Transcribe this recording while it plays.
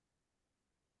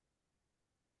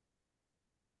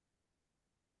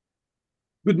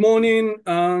Good morning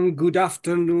and good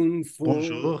afternoon for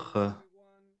Bonjour everyone.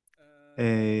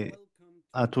 et Welcome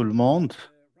to à tout le this monde.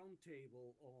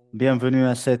 roundtable on Bienvenue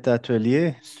à cet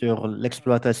atelier sur African countries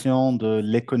l'exploitation de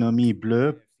l'économie through the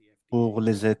bleue pour AfCFTA.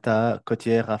 les États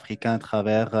côtiers africains à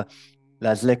travers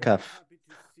la ZLECAf.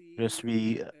 Happy to Je see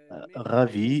suis many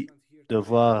ravi participants here de today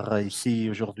voir ici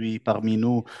from aujourd'hui different parmi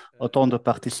nous political autant de groups.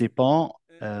 participants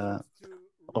Just to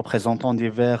remind représentant you that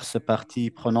diverses there is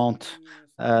parties prenantes.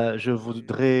 simultaneous Je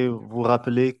voudrais vous interpretation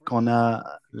rappeler in qu'on French.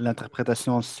 a If you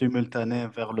l'interprétation select the simultanée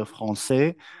vers le language you speak français.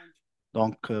 in French,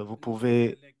 Donc, vous please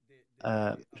pouvez select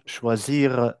euh, the appropriate language.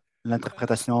 choisir My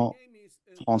l'interprétation name is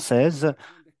Dr. française. Max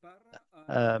Mendes Parra.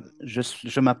 I am Je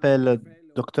Senior m'appelle Fellow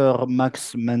Dr. in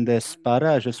Max Mendes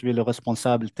Parra. Je suis le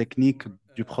responsable technique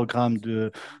for du programme African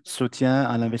de Canton soutien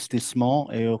à Partnership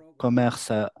l'investissement et au Program,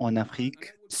 commerce en and Afrique,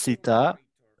 I will be your CITA,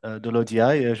 moderator de l'ODI,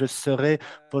 et je serai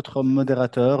votre just to give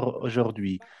modérateur you a bit of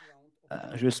aujourd'hui.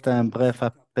 background of Juste our un bref CETA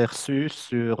program aperçu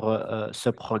sur for ce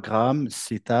African programme countries.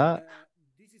 CITA.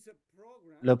 This is a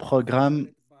program Le programme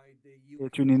funded by the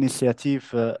est une UK, initiative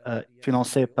the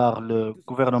financée ICO, par le to support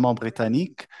gouvernement trade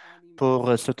britannique and pour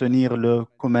investment soutenir le development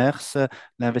commerce,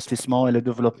 l'investissement et le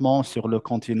développement sur le program is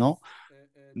continent.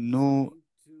 Nous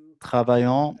designed to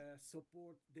travaillons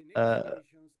support the euh, negotiations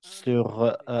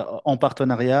and implementation en of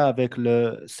partenariat avec CETA.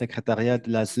 le secrétariat We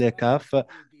de la collaborate ZLECAF with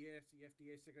the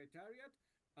FCFTA Secretariat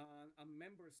and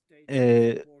member states to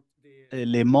et support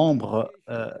les the membres negotiation,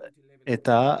 the multi-level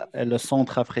États et le negotiations,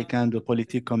 Centre and africain de to put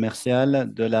politique speed on the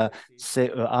commerciale de la processes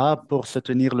CEA pour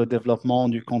soutenir le développement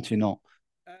du continent.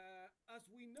 as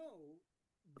we know,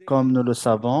 Comme the nous le blue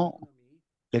savons,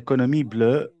 economy l'économie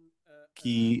bleue encompassing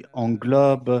qui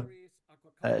englobe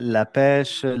fisheries, la aquaculture,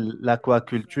 pêche, tourism,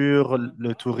 l'aquaculture, services, and le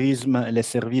others tourisme et les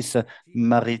services continues to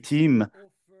maritimes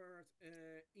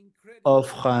offer incredible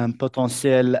offrent un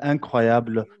potentiel growth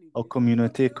incroyable aux opportunities for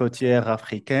communautés the côtières continent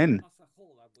africaines as a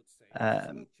whole, I would say. This is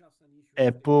euh, not just an issue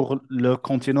et for the pour le coastal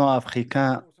continent states. Of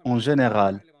africain course, and en particularly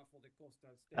général, relevant for the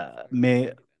coastal states where you are mais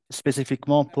resident.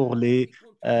 spécifiquement pour It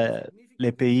contributes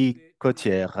les significantly pays to the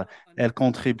côtiers. local and Elle economic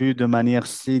contribue de manière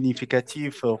development, but it's also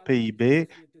significative the au challenges PIB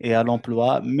associated et with à climate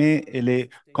l'emploi, change mais elle and est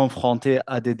sustainable confrontée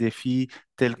à des development. défis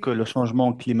tels que The le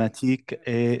changement FCFTA climatique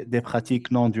et des presents the pratiques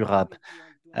key non durables.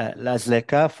 opportunity to La unlock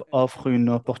ZLECAF offre its une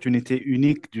potential opportunité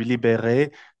unique de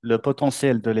libérer le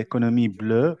potential de through l'économie joint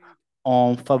bleue trade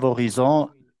en opportunities favorisant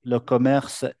between le its members.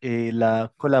 commerce et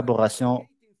la However, collaboration navigating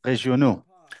through this régionaux.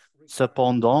 path requires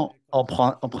Cependant,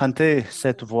 collaboration emprunter and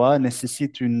cette open voie dialogue.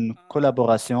 nécessite une And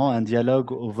collaboration, un I would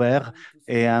dialogue like to ouvert turn to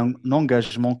et un sustainability.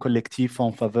 engagement collectif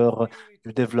en This is the faveur spirit du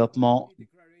of the développement Nairobi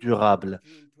Declaration of durable.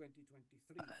 June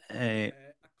 2023, Et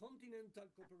a continental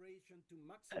cooperation to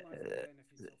maximize the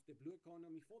benefits of the blue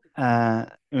economy for the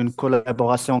continent, une safeguarding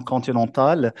collaboration its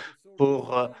continentale natural resources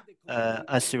pour and the connectivity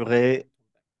assurer development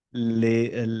of them.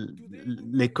 Today, we will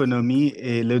l'économie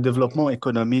et le développement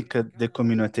économique des recap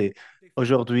communautés. the five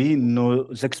Aujourd'hui, nous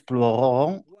opportunities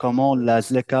explorerons comment while la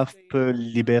ZLECAF peut sustainable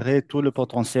and libérer tout le inclusive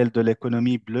potentiel de development.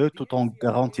 l'économie bleue The tout en ACFTA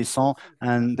garantissant also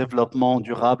un has développement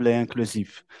durable et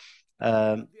inclusif.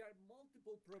 Euh, there are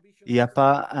multiple il provisions n'y a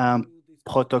pas related un to these protocols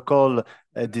protocole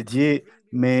that are dédié,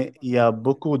 extremely mais relevant il y for a the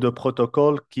beaucoup de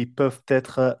protocoles qui peuvent for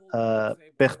être example, let's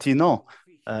say pertinents.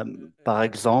 fish Euh, Par trade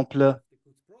exemple, of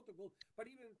the goods protocol, but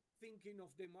even thinking of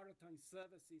the maritime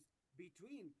services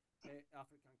between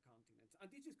African continents. And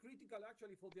this is critical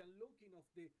actually for the unlocking of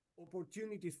the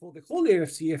opportunities for the whole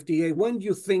AFCFTA when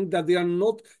you think that there are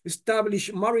not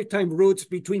established maritime routes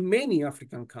between many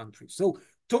African countries. So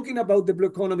talking about the blue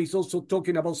economy is also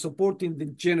talking about supporting the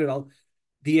general,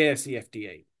 the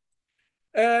AFCFTA.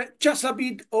 Just a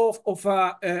bit of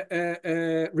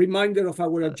a reminder of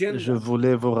our je agenda.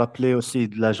 voulais vous rappeler aussi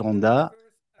de We will have l'agenda first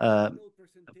a euh,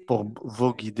 keynote pour presentation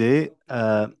vos by guider.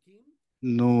 Dr. Jody King.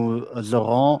 Nous She is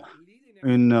aurons a leading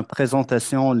une expert in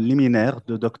présentation liminaire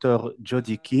de commerce. Dr.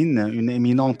 Jody Keane, She une will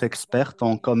éminente share experte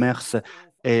en valuable commerce insights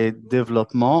of et ongoing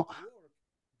développement,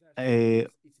 work that she et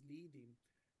is leading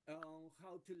on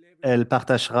how to leverage elle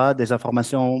partagera des AFCFTA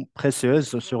informations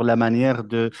précieuses sur la programs manière for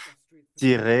de industry through the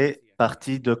tirer AFCFTA.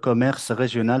 parti de commerce Then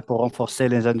régional we pour will have renforcer the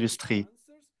les questions and industries.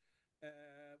 answers,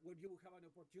 where you will have an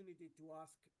opportunity to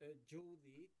ask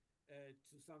Jody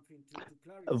to something to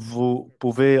clarify Vous her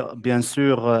pouvez presentation. bien And then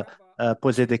we sûr will have a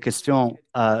poser des questions dedicated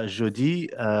à jeudi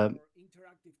session for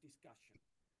interactive discussion.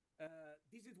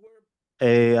 This is where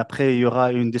et we après il y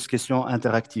aura une will discussion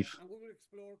interactive. and we will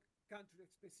explore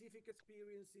country-specific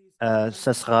experiences and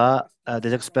Ce different sera questions des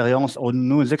that expériences où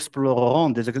nous the explorerons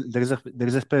des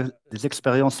participants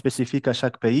expériences spécifiques à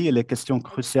chaque pays et les questions I would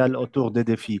say cruciales autour des recommend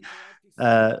that défis. interactive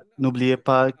N'oubliez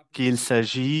pas qu'il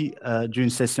s'agit d'une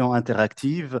session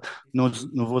interactive. Nous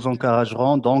vous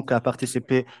encouragerons donc à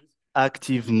participer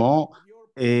activement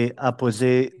et à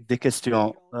poser des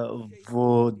questions.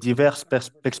 Vos diverses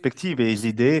perspectives et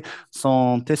idées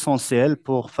sont essentielles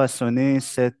pour façonner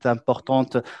cette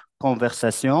importante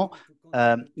conversation.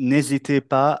 N'hésitez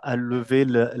pas à lever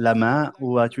la main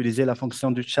ou à utiliser la fonction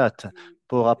du chat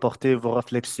pour apporter vos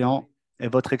réflexions et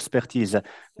votre expertise.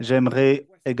 J'aimerais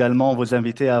également vous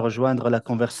inviter à rejoindre la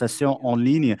conversation en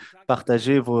ligne,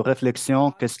 partager vos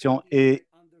réflexions, questions et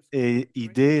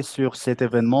idées sur cet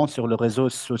événement sur les réseaux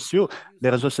sociaux. Les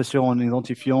réseaux sociaux en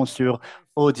identifiant sur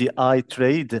ODI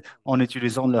Trade en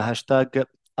utilisant le hashtag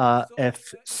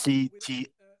AFCTA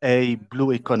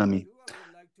Blue Economy.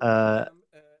 Euh,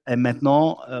 et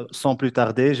maintenant, sans plus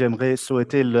tarder, j'aimerais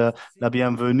souhaiter la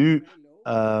bienvenue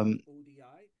euh,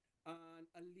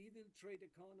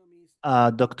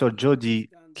 à Dr. Jody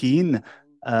Keane.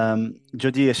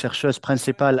 Jody est chercheuse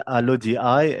principale à l'ODI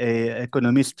et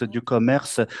économiste du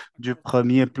commerce du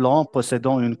premier plan,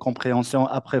 possédant une compréhension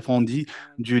approfondie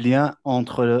du lien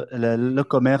entre le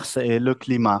commerce et le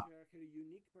climat.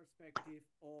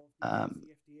 Euh,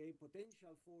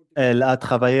 Elle a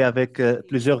travaillé avec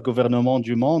plusieurs gouvernements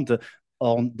du monde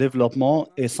en développement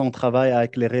et son travail a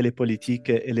éclairé les politiques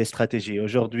et les stratégies.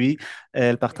 Aujourd'hui,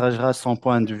 elle partagera son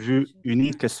point de vue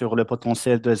unique sur le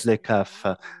potentiel de ZLECAf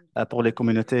pour les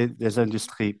communautés des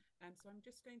industries.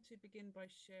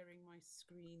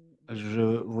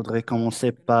 Je voudrais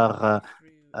commencer par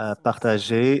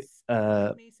partager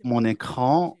mon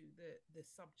écran.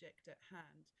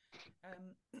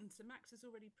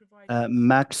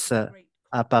 Max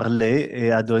a parlé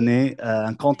et a donné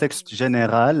un contexte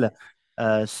général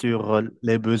sur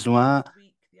les besoins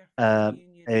euh,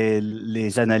 et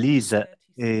les analyses.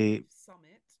 Et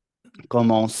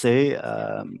comme on sait,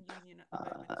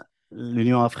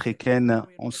 l'Union africaine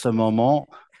en ce moment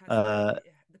euh,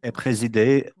 est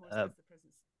présidée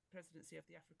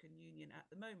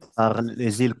par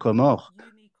les îles Comores.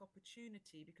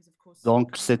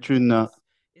 Donc, c'est une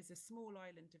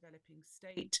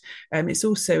It's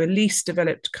also a least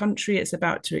developed country. It's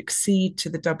about to accede to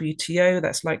the WTO.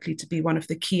 That's likely to be one of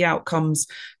the key outcomes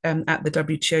at the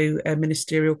WTO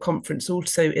ministerial conference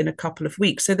also in a couple of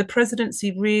weeks. So the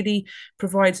presidency really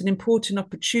provides an important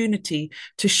opportunity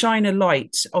to shine a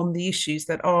light on the issues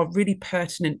that are really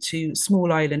pertinent to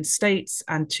small island states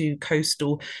and to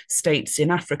coastal states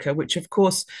in Africa, which of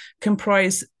course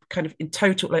comprise kind of in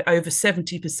total like over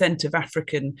 70% of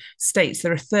African states.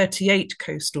 There are 38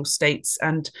 coastal states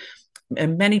and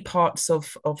many parts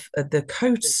of the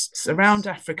coasts around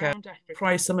Africa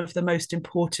comprise some of the most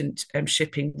important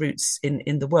shipping routes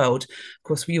in the world. Of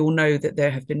course, we all know that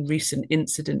there have been recent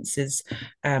incidences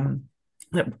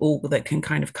that can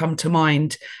kind of come to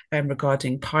mind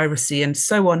regarding piracy and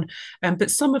so on. But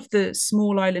some of the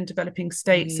small island developing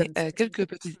states. Quelques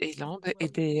petites islandes et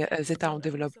des États en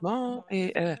développement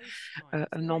et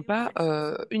non pas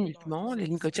uniquement les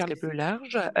lignes côtières les plus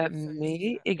larges,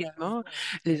 mais également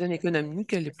les zones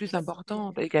économiques les plus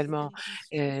importantes également.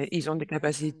 Ils ont des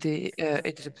capacités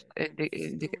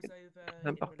des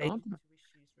importantes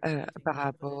par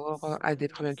rapport à des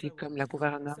problématiques comme la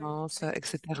gouvernance,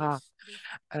 etc.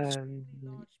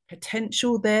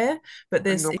 Potential there, but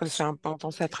there's Donc, c'est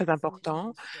important, c'est très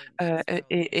important.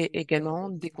 Et également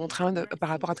des contraintes par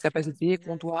rapport à cette capacité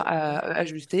qu'on doit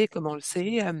ajuster, comme on le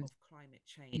sait.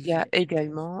 Il y a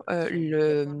également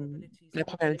la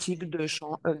problématique de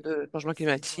changement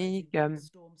climatique,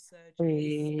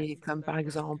 et comme par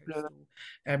exemple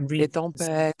les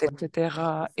tempêtes,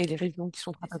 etc., et les régions qui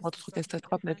sont frappées par d'autres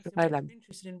catastrophes naturelles.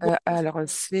 Alors,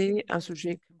 c'est un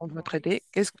sujet qu'on doit traiter.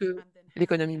 Qu'est-ce que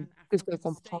l'économie, qu'est-ce qu'elle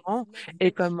comprend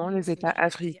et comment les États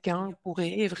africains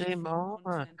pourraient vraiment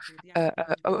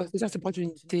saisir ces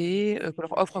opportunités que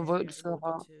leur offre votre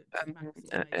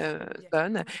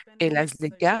zone et la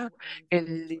ZLECA.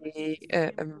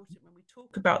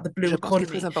 Je pense qu'il est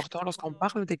très important lorsqu'on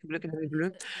parle d'économie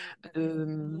bleue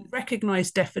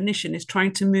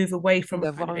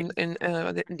d'avoir une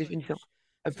définition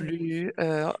plus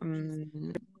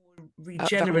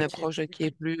vers une approche qui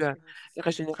est plus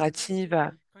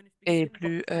régénérative et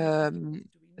plus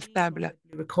stable.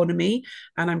 Et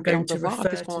on peut voir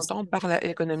qu'est-ce qu'on entend par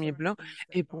l'économie bleue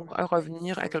et pour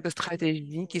revenir à quelques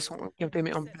stratégies qui ont été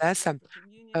mises en place,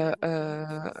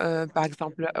 par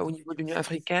exemple au niveau de l'Union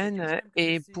africaine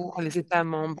et pour les États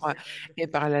membres. Et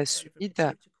par la suite,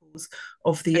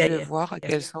 de voir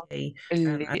quels sont les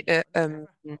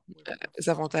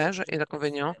avantages et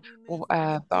inconvénients pour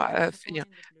finir.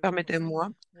 Permettez-moi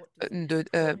de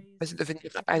venir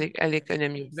à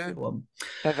l'économie bleue,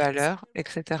 la valeur,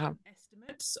 etc.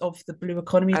 of the blue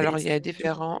economy that Alors, is il y a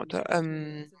différentes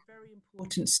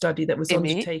important study that was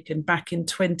aimées undertaken back in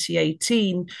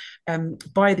 2018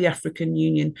 by the African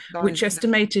Union, dans which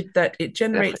estimated that it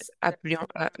generates appuyant,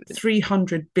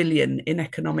 300 billion in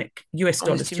economic US on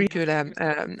dollars. estime que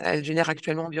elle génère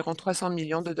actuellement environ 300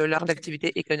 millions de dollars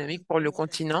d'activité économique pour le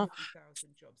continent,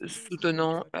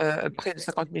 soutenant près de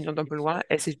 50 millions d'emplois,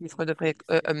 et ces chiffres devraient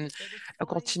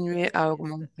continuer à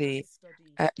augmenter.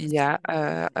 Il y a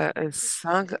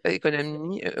 5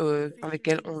 économies sur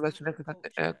lesquelles on va se mettre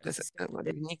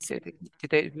techniques qui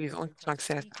étaient vivantes, qui sont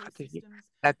axées à la stratégie: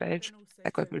 la pêche,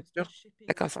 l'aquaculture,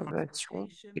 la conservation,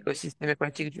 l'écosystème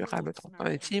aquatique durable, transport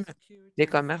maritime, les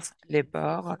commerces, les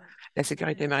ports, la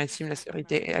sécurité maritime, la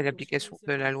sécurité et l'application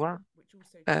de la loi,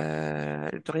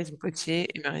 le tourisme côtier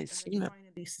et maritime,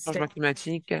 changement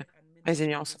climatique,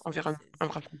 résilience, environnement,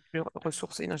 infrastructure,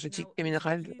 ressources énergétiques et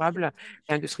minérales durables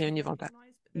et industrie innovante.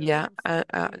 Il y a un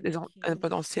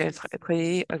potentiel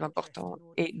très important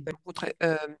et beaucoup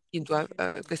qui doivent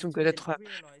question d'être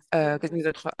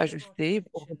ajusté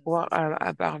pour pouvoir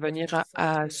parvenir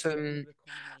à ce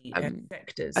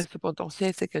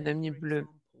potentiel, cette économie bleue.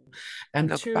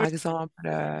 Donc, par exemple,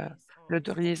 le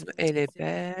tourisme et les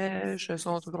pêches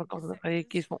sont toujours considérés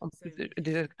qui sont en plus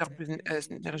des acteurs plus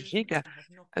énergiques.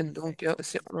 Donc,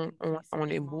 si on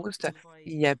les booste,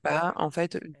 il n'y a pas en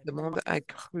fait une demande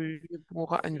accrue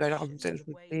pour une valeur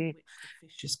ajoutée.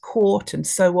 Is caught and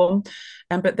so on,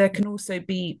 but there can also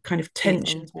be kind of Et on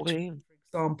tensions pourrait, between,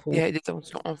 for il y example, a des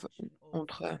tensions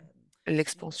entre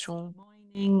l'expansion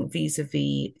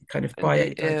vis-a-vis kind of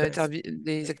biodiversity.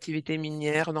 des activités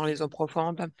minières dans les eaux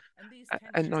profondes,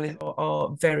 dans les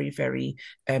Are very, very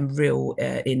real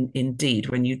indeed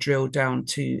when you drill down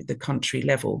to the country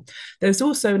level. There's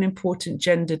also an important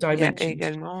gender Il y a dimension.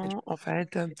 également, en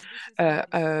fait,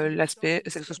 l'aspect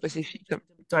sexo-spécifique.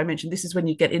 Dimension. This is when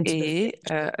you get into Et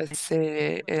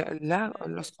c'est là,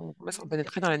 lorsqu'on commence à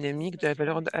pénétrer dans la dynamique de la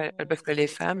valeur, parce que les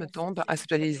femmes tendent à se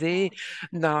spécialiser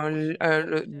dans le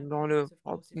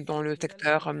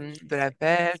secteur de la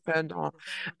pêche, dans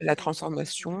la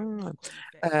transformation,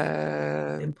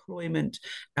 employment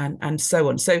and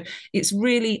so on. So it's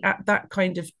really at that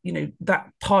kind of, that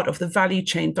part of the value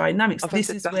chain dynamics. enfin,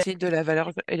 cette partie de la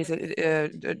valeur,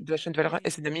 de la chaîne de valeur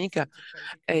économique.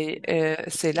 Et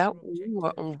c'est là où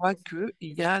on voit qu'il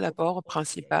y a l'apport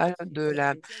principal de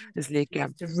la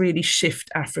ZLECAf. To really shift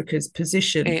Africa's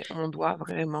position. Et on doit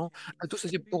vraiment, tout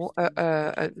ceci pour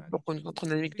que notre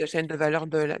dynamique de chaîne de valeur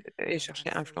et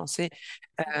chercher à influencer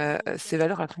ces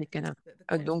valeurs africaines.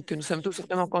 Donc, nous sommes tous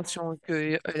vraiment conscients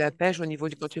que la pêche au niveau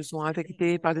du continent sont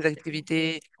affectées par des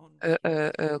activités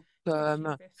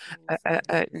comme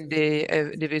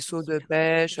des vaisseaux de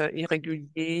pêche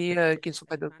irréguliers qui ne sont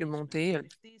pas documentés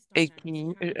et qui,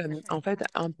 en fait,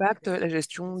 impactent la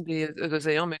gestion des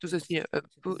océans, mais tout ceci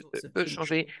peut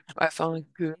changer afin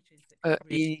que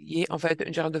il y ait en fait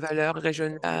une chaîne de valeur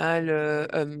régionale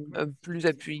plus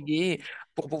appuyée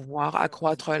pour pouvoir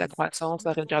accroître la croissance,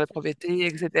 réduire la pauvreté,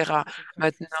 etc.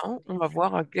 Maintenant, on va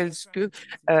voir quelques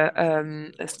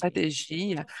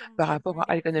stratégies par rapport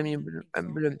à l'économie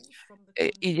bleue.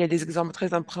 Et il y a des exemples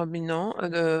très improminents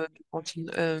du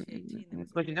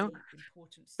continent.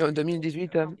 En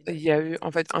 2018, il y a eu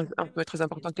en fait un sommet très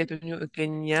important qui est tenu au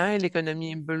Kenya, et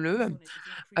l'économie bleue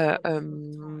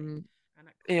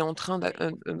est en train de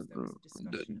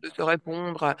se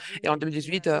répondre. Et en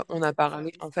 2018, on a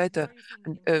parlé en fait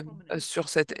sur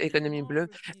cette économie bleue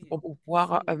pour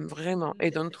pouvoir vraiment,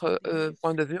 et de notre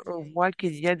point de vue, on voit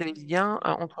qu'il y a des liens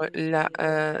entre la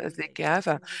ZLECAf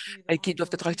qui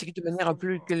doivent être expliqués de manière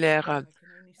plus claire.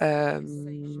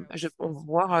 On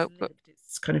voit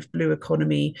kind of blue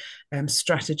economy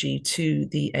strategy to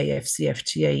the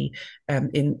AFCFTA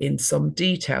in some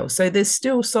detail. So there's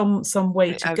still some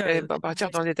way to go. Partir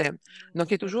dans les thèmes. Donc,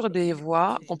 il y a toujours des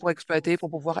voies qu'on pourrait exploiter pour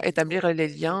pouvoir établir les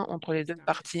liens entre les deux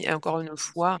parties. Et encore une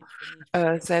fois,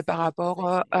 c'est par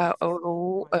rapport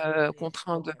aux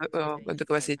contraintes de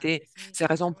capacité. C'est la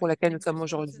raison pour laquelle nous sommes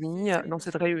aujourd'hui dans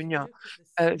cette réunion.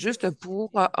 Juste pour,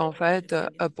 en fait,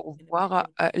 pour voir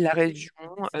la région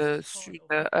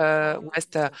sud-ouest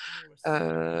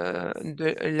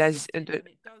de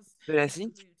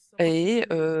l'Asie. Et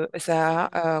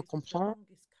ça comprend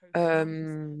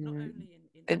quelques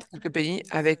pays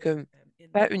avec,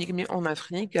 pas uniquement en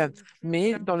Afrique,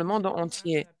 mais dans le monde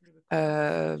entier.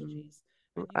 Euh,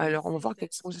 alors, on va voir quelles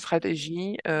sont ces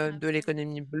stratégies de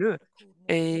l'économie bleue.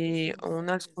 Et on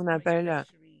a ce qu'on appelle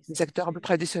des secteurs un peu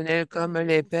traditionnels comme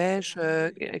les pêches,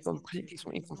 qui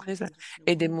sont y comprises,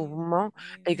 et des mouvements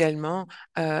également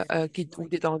ou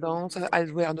des tendances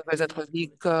vers de nouvelles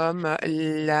industries comme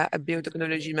la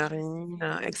biotechnologie marine,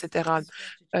 etc.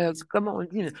 Comme on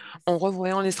dit, en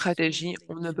revoyant les stratégies,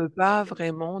 on ne peut pas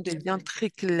vraiment des liens très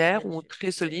clairs ou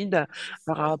très solides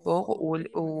par rapport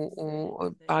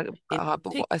par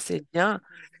rapport à ces liens,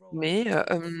 mais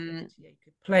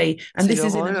c'est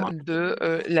le rôle de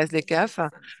la ZLECAf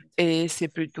et c'est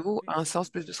plutôt un sens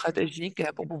plus de stratégique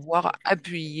pour pouvoir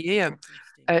appuyer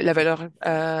la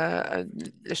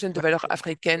chaîne de valeur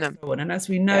africaine pour une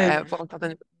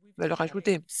certaine valeur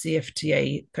ajoutée.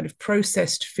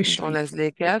 Dans la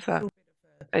ZLECAf,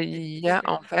 il y a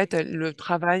en fait le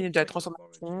travail de la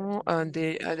transformation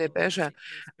des pêches.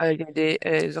 Il y a des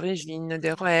origines,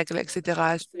 des règles, etc.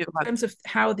 à suivre. In terms of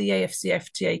how the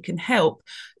AFCFTA can help,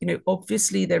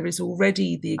 obviously there is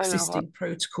already the Alors, existing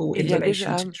protocol il in y a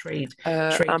relation déjà to un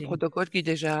trading. protocole qui est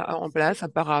déjà en place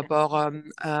par rapport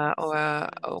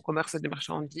au commerce des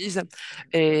marchandises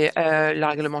et la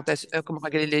réglementation, comment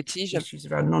réguler les litiges. Issues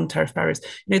around non-tariff barriers.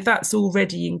 That's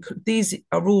already these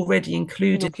are already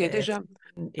included. Donc, il y a déjà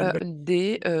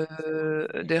des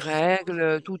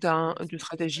règles, une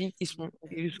stratégie qui sont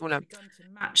là.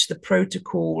 Il faudrait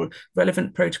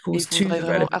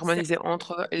vraiment harmoniser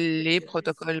entre les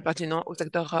protocoles pertinents au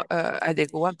secteur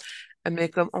adéquat. Mais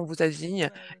comme on vous a dit,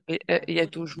 il y a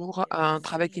toujours un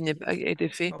travail qui n'a pas été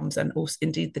fait. And also,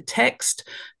 indeed, the text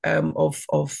of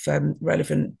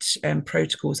relevant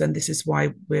protocols, and this is why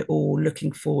we're all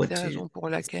looking forward C'est la to raison pour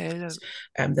laquelle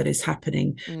that is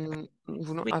happening.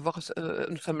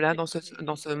 nous sommes là dans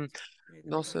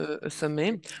ce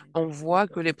sommet. On voit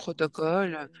que les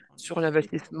protocoles sur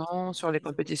l'investissement, sur les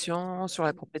compétitions, sur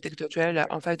la propriété intellectuelle,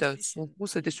 en fait, sont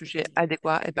tous des sujets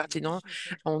adéquats et pertinents.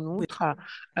 En outre,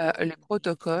 les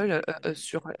protocoles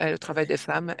sur le travail des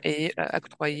femmes et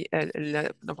octroyer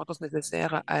l'importance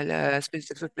nécessaire à la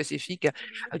spécification spécifique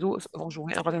vont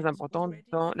jouer un rôle très important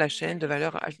dans la chaîne de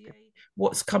valeur ajoutée.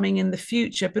 What's coming in the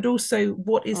future, but also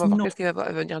what On is va voir not qu'est-ce qui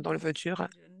va venir dans le futur,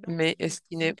 mais ce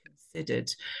qui n'est considered.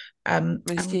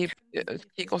 mais ce qui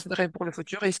est considéré pour le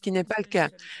futur et ce qui n'est pas le cas.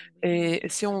 Et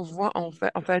si on voit en fait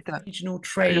Regional le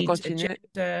trade continent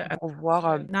agenda pour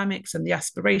voir dynamics and the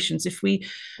aspirations, if we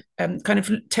kind of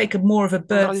take a more of a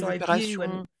voir bird's les eye view and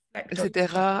aspirations,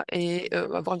 etc., et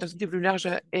avoir une perspective plus large,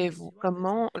 et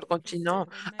comment le continent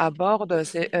aborde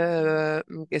ces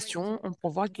questions, on peut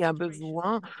voir qu'il y a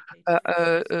besoin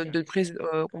de prise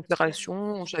en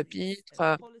considération au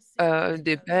chapitre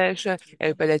des pêches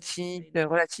et palliatives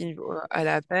relatives à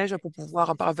la pêche pour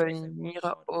pouvoir parvenir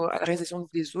à la réalisation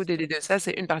des eaux des deux. Ça,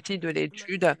 c'est une partie de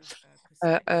l'étude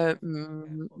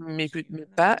mais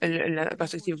pas la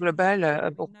perspective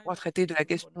globale pour pouvoir traiter de la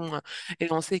question. Et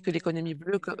on sait que l'économie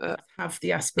bleue et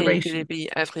que les pays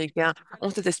africains ont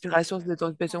cette aspiration, cette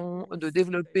ambition de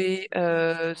développer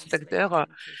ce secteur,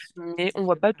 mais on ne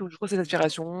voit pas toujours ces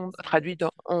aspirations traduites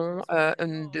en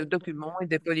des documents et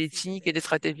des politiques et des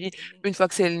stratégies. Une fois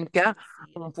que c'est le cas,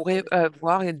 on pourrait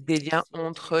voir des liens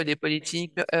entre les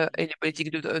politiques et les politiques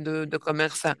de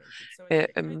commerce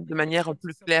de manière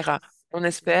plus claire. On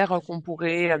espère qu'on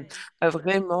pourrait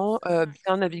vraiment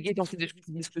bien naviguer dans ces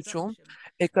discussions.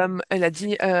 Et comme elle a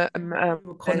dit,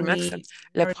 Max,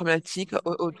 la problématique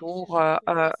autour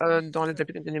dans les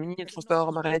économies, le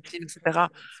transport maritime, etc.,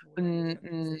 ne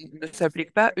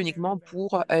s'applique pas uniquement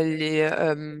pour les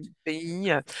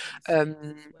pays, euh,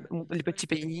 les petits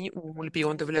pays ou les pays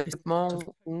en développement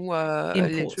ou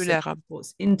les insulaires.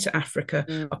 into Africa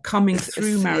Mm. are coming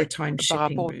through C'est maritime par shipping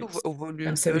rapport routes. au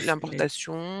volume So de if,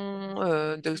 l'importation,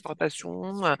 de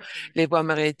l'exportation, les voies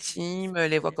maritimes,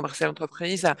 les voies commerciales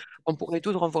d'entreprise, on pourrait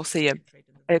tout renforcer.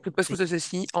 Et parce que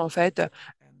ceci, en fait,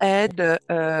 aide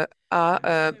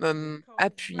à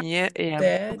appuyer et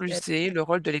à propulser le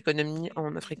rôle de l'économie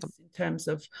en Afrique. in terms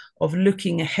of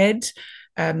looking ahead.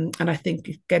 And I think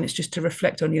again, it's just to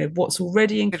reflect on what's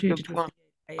already Quelques included with points.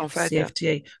 En fait,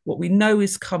 AFCFTA, what we know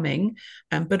is coming,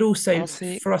 but also on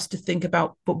sait, for us to think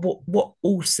about, but what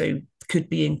also could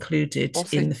be included on in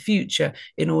sait the future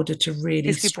in order to really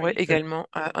qu'est-ce qui pourrait strengthen également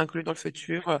inclure dans le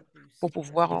futur pour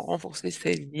pouvoir renforcer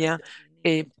ces liens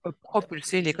et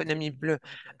propulser l'économie bleue.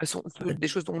 Ce sont des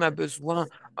choses dont on a besoin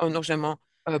urgemment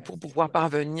pour pouvoir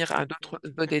parvenir à d'autres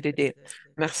ODD.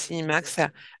 Merci Max.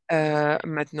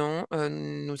 Maintenant,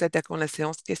 nous attaquons la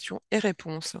séance questions et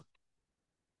réponses.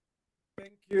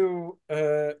 Thank you,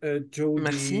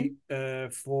 Merci. Jody,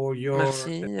 for your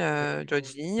Merci,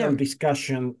 Jody,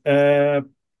 discussion.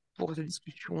 pour cette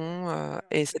discussion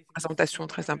et cette présentation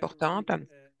très importante.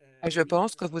 Je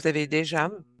pense que vous avez déjà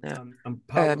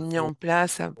and mis en powerful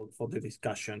place for the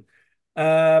discussion.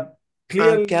 un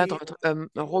Clearly, cadre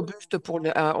robuste pour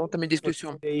entamer les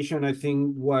discussions. I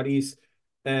think what is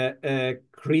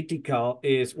critical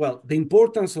is, well, the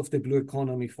importance of the blue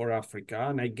economy for Africa,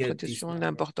 and I get this Protection, number.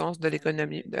 l'importance de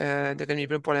l'économie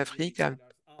bleue pour l'Afrique.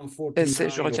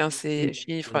 Je retiens ces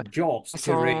chiffres, jobs 100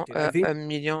 generated. I think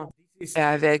millions this is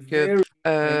avec very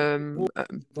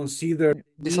consider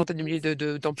des centaines de milliers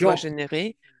d'emplois job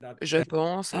générés. that Je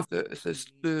pense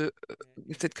que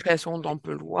cette création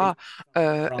d'emplois,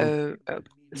 euh, euh, euh,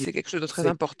 c'est quelque chose de très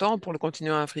important pour le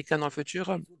continent africain dans le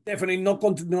futur. definitely not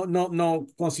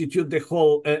constitute the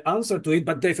whole answer to it,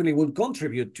 but definitely will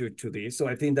contribute to this. So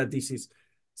I think that this is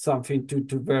something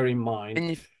to bear in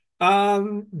mind.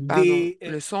 Pardon,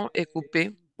 le son est coupé.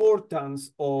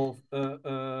 Importance of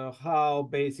how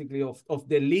basically of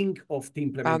the link of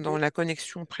the Pardon, implementation la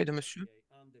connexion près de monsieur.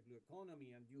 and the blue economy,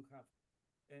 and you have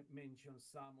mentioned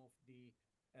some of the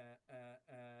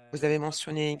Vous avez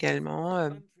mentionné également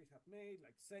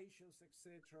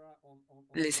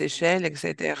les Seychelles,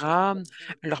 etc.,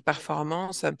 leurs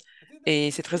performances.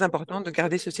 Et c'est très important de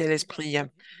garder ceci à l'esprit.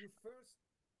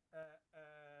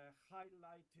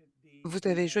 Vous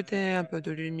avez jeté un peu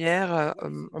de lumière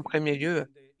en premier lieu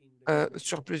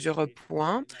sur plusieurs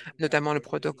points, notamment le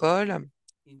protocole,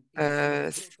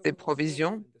 des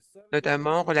provisions,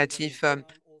 notamment relatifs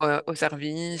aux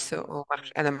services,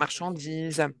 à la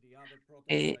marchandise,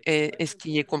 et ce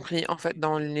qui est compris en fait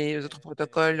dans les autres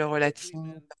protocoles relatifs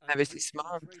à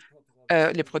l'investissement,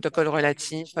 les protocoles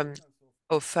relatifs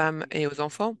aux femmes et aux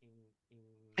enfants.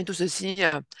 Et tout ceci,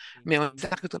 mais on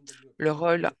observe que le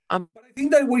rôle But I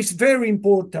think that what is very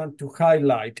important to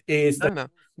highlight is that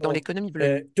dans l'économie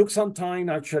bleue. took some time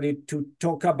actually to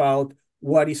talk about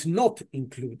what is not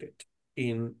included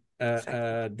in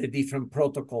the different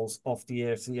protocols of the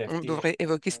On RCFTA. devrait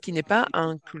évoquer ce qui n'est pas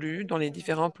inclus dans les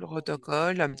différents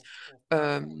protocoles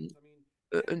euh,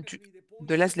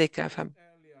 de la ZLECAf,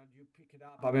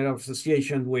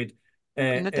 Association with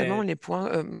notamment les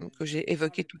points que j'ai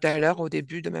évoqués tout à l'heure au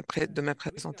début de ma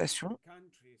présentation.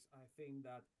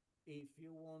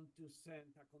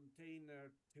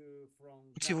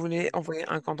 Si vous voulez envoyer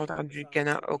un conteneur du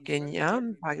Ghana au Kenya,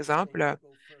 par exemple,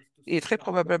 il est très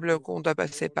probable qu'on doit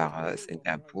passer par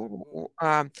Singapour ou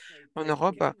en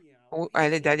Europe ou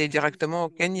d'aller directement au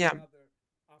Kenya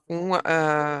ou,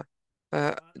 euh,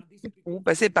 ou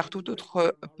passer par tout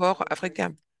autre port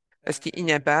africain parce qu'il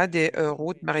n'y a pas des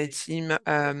routes maritimes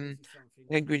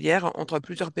régulières entre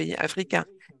plusieurs pays africains.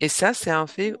 Et ça, c'est un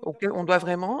fait auquel on doit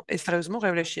vraiment et sérieusement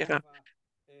réfléchir.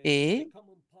 Et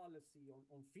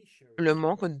le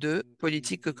manque de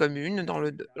politique commune dans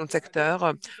le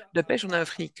secteur de pêche en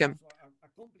Afrique.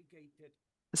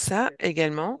 Ça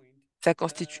également, ça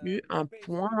constitue un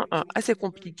point assez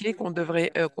compliqué qu'on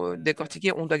devrait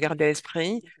décortiquer. On doit garder à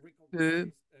l'esprit que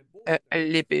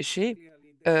les pêcheurs,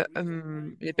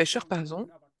 pardon,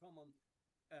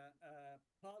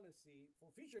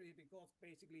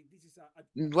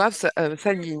 doivent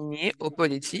s'aligner aux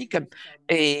politiques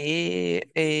et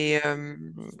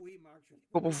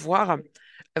pour pouvoir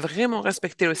vraiment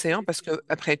respecter l'océan parce que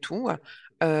après tout,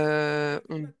 euh,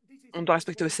 on, on doit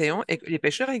respecter l'océan et les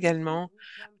pêcheurs également.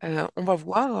 On va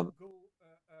voir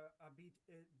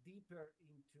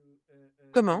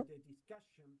comment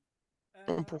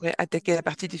on pourrait attaquer la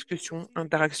partie discussion,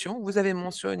 interaction. Vous avez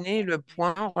mentionné le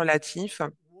point relatif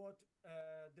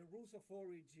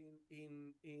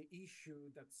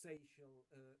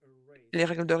les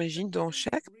règles d'origine dans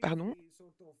chaque, pardon.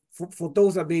 For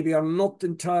those that maybe are not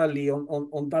entirely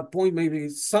on that point, maybe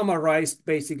summarize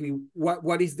basically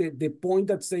what is the point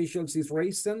that Seychelles is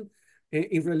raising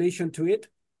in relation to it?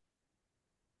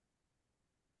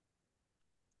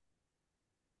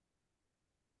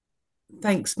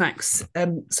 Thanks, Max.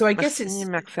 So I guess Merci, it's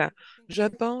Max. Je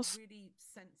pense really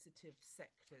sensitive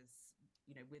sectors,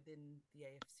 within the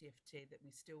AFCFTA that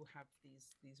we still have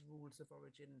these rules of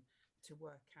origin to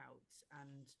work out,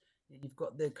 and you've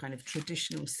got the kind of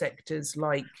traditional sectors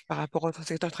like par rapport aux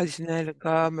secteurs traditionnels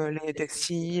comme les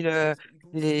textiles,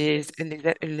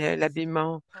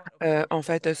 l'habillement. En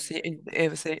fait,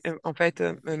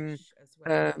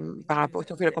 par rapport,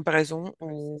 si on fait la comparaison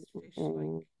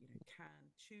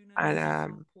à la,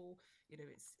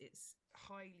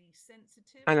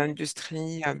 à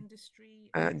l'industrie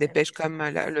des pêches comme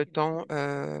le thon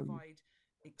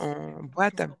en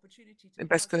boîte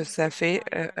parce que ça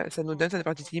nous donne cette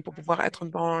opportunité pour pouvoir être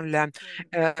dans la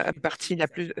partie la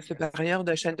plus supérieure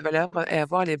de la chaîne de valeur et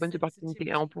avoir les bonnes opportunités.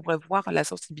 Et on pourrait voir la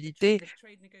sensibilité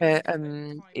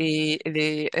et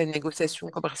les négociations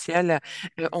commerciales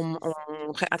ont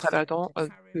montré à travers le temps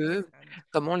que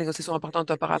comment les négociations sont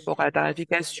importantes par rapport à la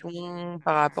tarification,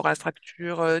 par rapport à la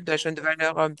structure de la chaîne de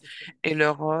valeur et le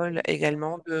rôle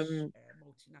également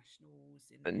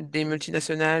des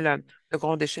multinationales de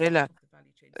grande échelle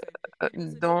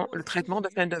dans le traitement de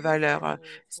chaîne de valeur.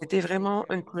 C'était vraiment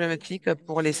une problématique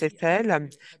pour les Seychelles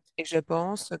et je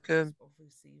pense que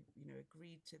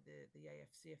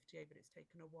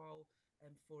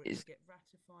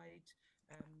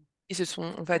ils se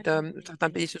sont, en fait, certains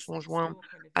pays se sont joints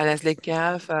à la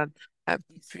ZLECAf,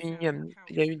 puis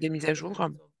il y a eu des mises à jour.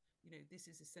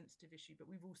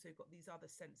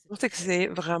 On sait que c'est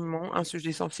vraiment un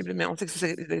sujet sensible, mais on sait que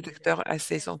c'est des secteurs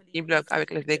assez sensibles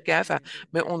avec la ZLECAf,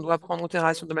 mais on doit prendre en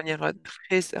considération de manière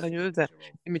très sérieuse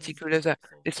et méticuleuse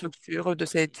les structures de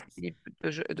ce type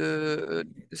de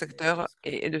secteur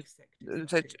et de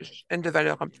cette chaîne de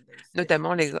valeur,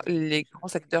 notamment les grands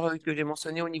secteurs que j'ai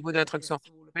mentionnés au niveau de l'introduction.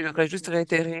 Mais je voudrais juste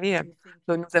réitérer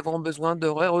que nous avons besoin de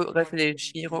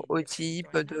réfléchir au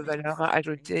type de valeur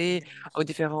ajoutée, aux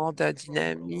différentes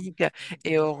dynamiques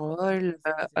et au rôle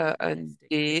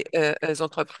des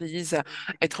entreprises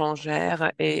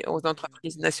étrangères et aux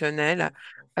entreprises nationales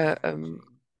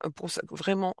pour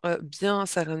vraiment bien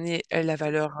cerner la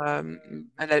valeur,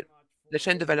 la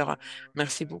chaîne de valeur.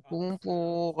 Merci beaucoup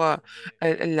pour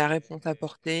la réponse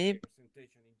apportée,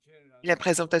 la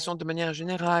présentation de manière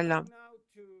générale.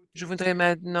 Je voudrais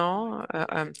maintenant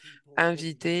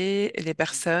inviter les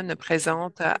personnes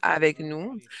présentes avec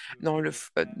nous dans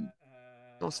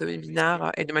dans ce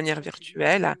webinaire et de manière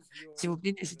virtuelle. S'il vous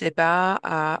plaît, n'hésitez pas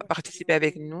à participer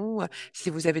avec nous. Si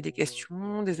vous avez des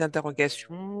questions, des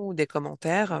interrogations ou des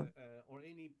commentaires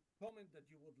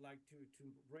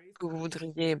que vous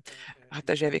voudriez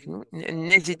partager avec nous,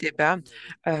 n'hésitez pas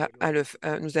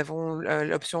nous avons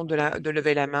l'option de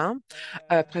lever la main.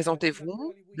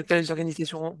 Présentez-vous, de quelles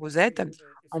organisations vous êtes.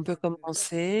 On peut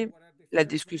commencer la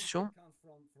discussion,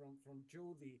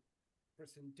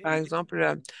 par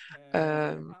exemple,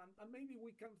 euh,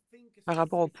 par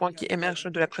rapport aux points qui émergent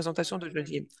de la présentation de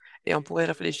jeudi. Et on pourrait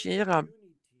réfléchir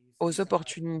aux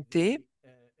opportunités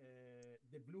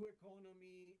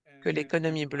que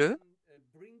l'économie bleue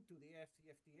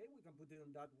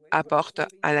apporte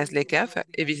à la ZLECAf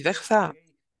et vice-versa.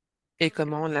 Et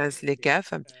comment la ZLECAf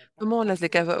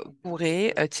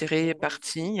pourrait tirer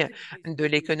parti de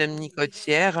l'économie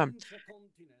côtière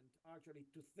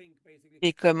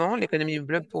et comment l'économie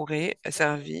bleue pourrait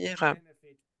servir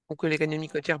ou que l'économie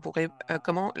côtière pourrait,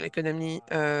 comment l'économie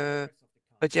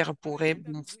côtière pourrait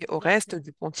bénéficier au reste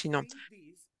du continent.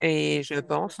 Et je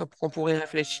pense qu'on pourrait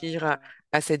réfléchir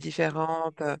à ces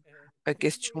différentes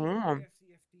questions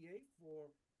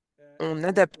en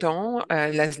adaptant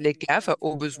la ZLECAf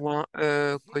aux besoins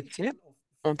côtiers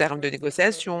en termes de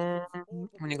négociation, ou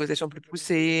négociation plus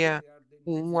poussée,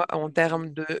 ou en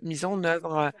termes de mise en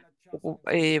œuvre,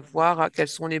 et voir quels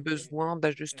sont les besoins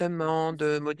d'ajustement,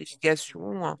 de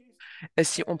modification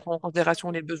si on prend en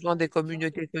considération les besoins des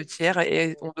communautés côtières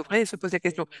et on devrait se poser la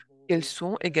question, quels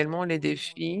sont également les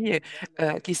défis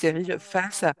qui s'érigent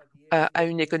face à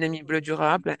une économie bleue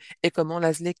durable et comment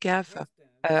la ZLECAf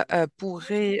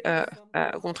pourrait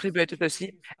contribuer à tout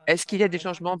ceci? Est-ce qu'il y a des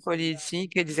changements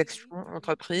politiques et des actions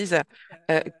entreprises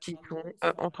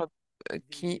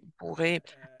qui pourraient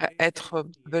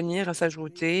venir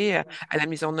s'ajouter à la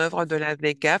mise en œuvre de la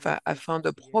ZLECAf afin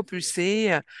de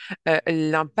propulser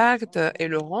l'impact et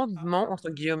le rendement,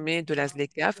 entre guillemets, de la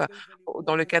ZLECAF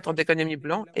dans le cadre d'économie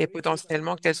blanc et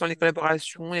potentiellement quelles sont les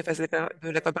collaborations, les phases de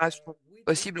la coopération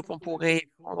possibles qu'on pourrait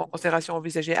prendre en considération,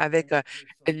 envisager avec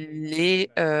les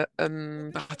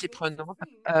parties prenantes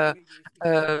euh,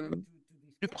 euh,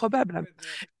 plus probables.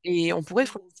 Et on pourrait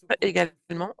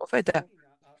également, en fait,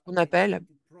 on appelle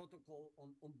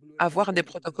avoir des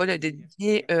protocoles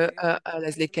dédiés à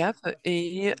la ZLECAf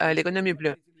et à l'économie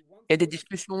bleue. Il y a des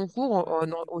discussions en cours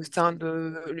au sein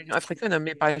de l'Union africaine,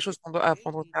 mais par les choses qu'on doit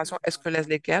prendre en considération, est-ce que la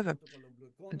ZLECAf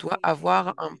doit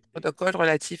avoir un protocole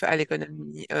relatif à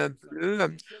l'économie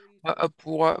bleue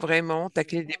pour vraiment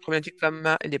tacler des problématiques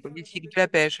comme les politiques de la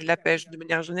pêche de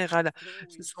manière générale.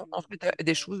 Ce sont en fait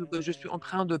des choses que je suis en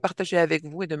train de partager avec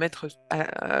vous et de mettre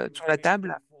sur la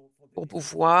table pour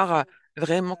pouvoir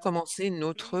vraiment commencer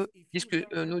nos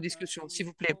discussions. S'il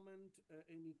vous plaît,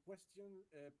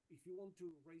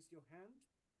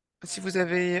 si vous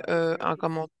avez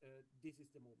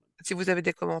si vous avez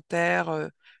des commentaires,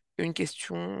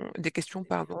 des questions,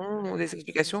 pardon, des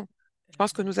explications? Je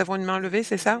pense que nous avons une main levée,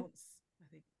 c'est ça?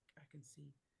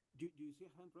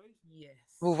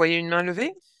 Vous voyez une main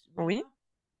levée? Oui?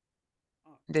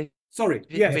 David, Sorry,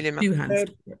 yeah. levez les mains. Few hands.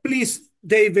 Please,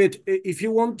 David, if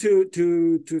you want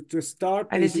to start,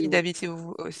 Allez-y, maybe. David,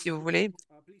 si vous voulez.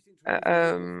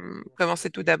 Commencez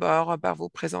tout d'abord par vous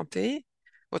présenter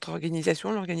votre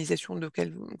organisation, l'organisation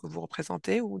que vous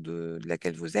représentez ou de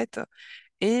laquelle vous êtes,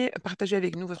 et partagez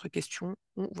avec nous votre question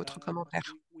ou votre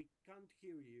commentaire.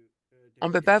 On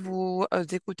ne peut pas vous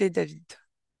écouter, David.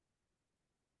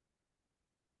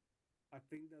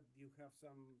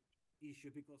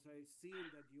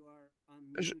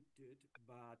 Je-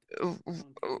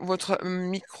 Votre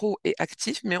micro est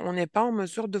actif, mais on n'est pas en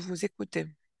mesure de vous écouter.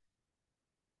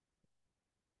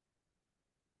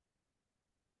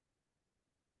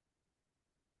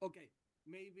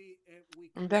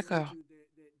 D'accord.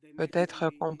 Peut-être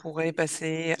qu'on pourrait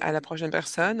passer à la prochaine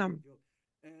personne.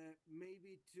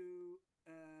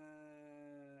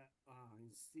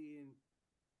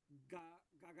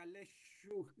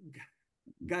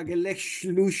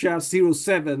 Gagaleshlusha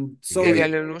 07. Sorry.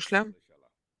 Gagaloshla.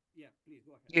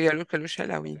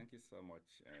 Gagaloshla, oui.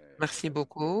 Merci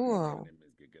beaucoup.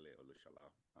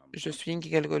 Je suis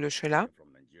Gagaloshla.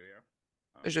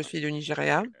 Je suis du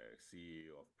Nigeria.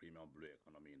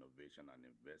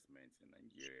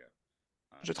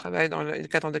 Je travaille dans le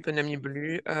cadre d'économie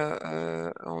bleue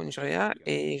au Nigeria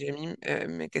et j'ai mis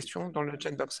mes questions dans le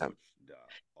chat box.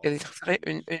 Quelle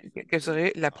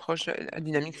serait l'approche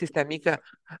dynamique systémique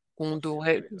qu'on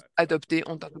devrait adopter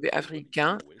en tant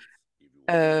qu'Africains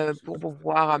pour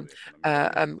pouvoir...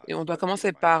 et on doit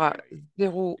commencer par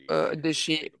zéro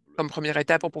déchet comme première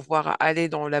étape pour pouvoir aller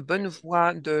dans la bonne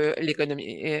voie de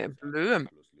l'économie bleue.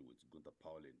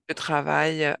 Je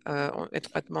travaille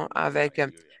étroitement avec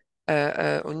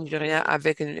au Nigeria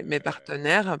avec mes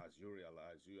partenaires.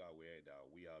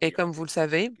 Et comme vous le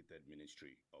savez,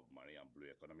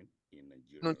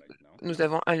 nous, nous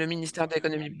avons le ministère de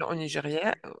l'économie blanc au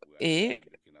Nigeria et,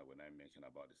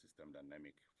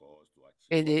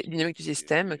 et les dynamiques du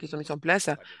système qui sont mises en place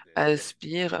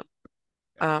aspirent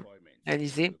à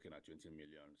réaliser,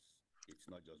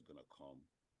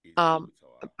 à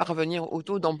parvenir au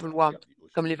taux d'emploi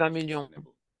comme les 20 millions.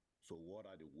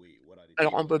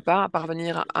 Alors, on ne peut pas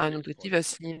parvenir à un objectif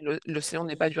si l'océan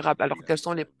n'est pas durable. Alors, quelles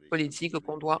sont les politiques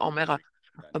qu'on doit en mer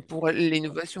pour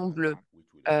l'innovation bleue?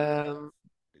 Euh,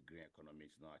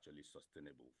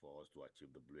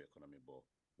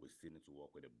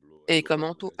 et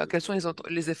quels sont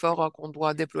les efforts qu'on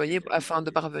doit déployer afin de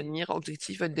parvenir aux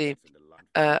objectifs de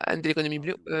l'économie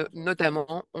bleue,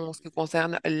 notamment en ce qui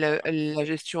concerne la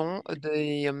gestion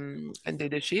des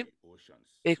déchets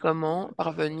et comment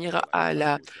parvenir à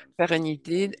la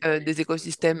pérennité des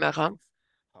écosystèmes marins,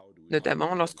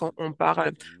 notamment lorsqu'on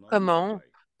parle comment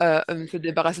se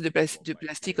débarrasser de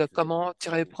plastique, comment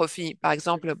tirer profit, par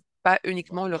exemple, pas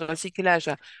uniquement le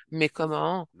recyclage, mais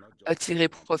comment tirer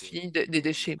profit des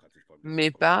déchets,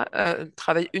 mais pas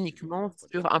travailler uniquement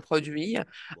sur un produit,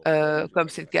 comme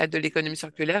c'est le cas de l'économie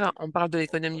circulaire, on parle de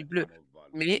l'économie bleue,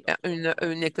 mais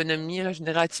une économie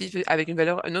régénérative avec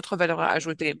une autre valeur à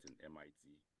ajouter.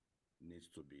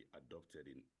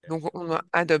 Donc, on doit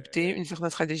adopter une certaine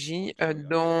stratégie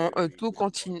dans tout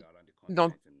continent,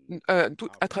 dans,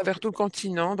 à travers tout le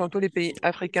continent, dans tous les pays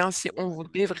africains, si on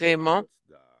voudrait vraiment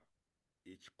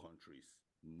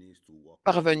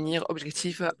parvenir au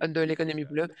objectif de l'économie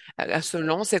bleue,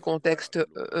 selon ces contextes,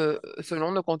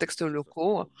 selon nos contextes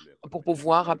locaux, pour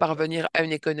pouvoir parvenir à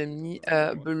une économie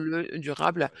bleue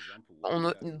durable. On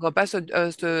ne doit pas se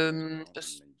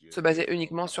baser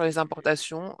uniquement sur les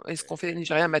importations et ce qu'on fait au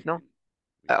Nigeria maintenant.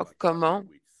 Comment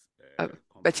euh,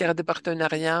 bâtir des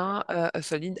partenariats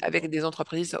solides avec des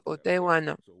entreprises au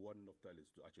Taïwan.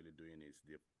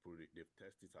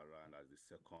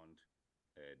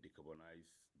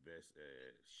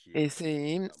 Et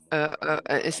c'est une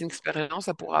expérience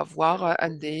pour avoir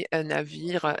des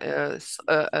navires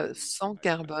sans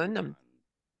carbone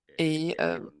et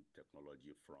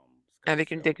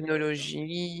avec une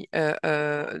technologie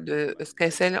de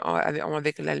SKSL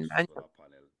avec l'Allemagne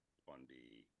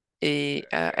et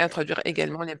introduire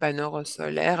également les panneaux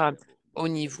solaires au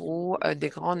niveau des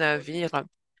grands navires.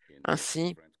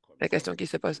 Ainsi, la question qui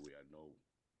se pose,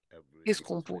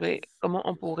 comment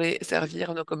on pourrait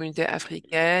servir nos communautés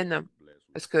africaines?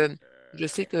 Parce que je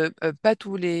sais que pas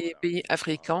tous les pays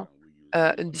africains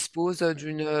disposent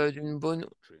d'une bonne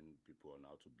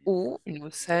eau, une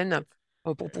eau saine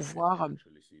pour pouvoir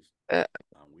euh,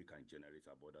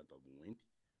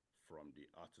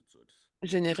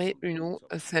 générer une eau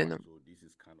saine.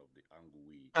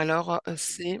 Alors,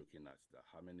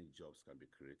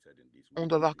 on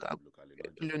doit voir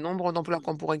le nombre d'emplois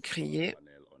qu'on pourrait créer.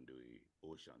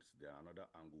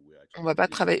 On ne va pas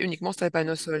travailler uniquement sur les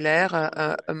panneaux solaires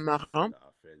marins.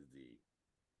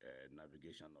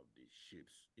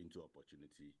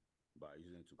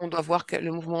 On doit voir que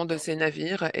le mouvement de ces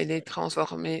navires et les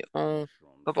transformer en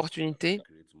opportunités,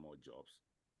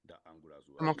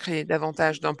 comment créer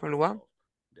davantage d'emplois.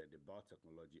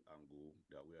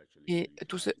 Et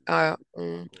tout ce, en,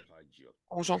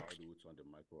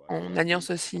 en alliance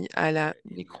aussi à la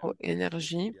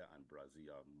microénergie,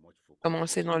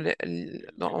 commencer en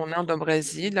Inde, au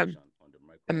Brésil,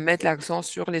 mettre l'accent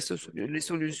sur les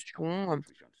solutions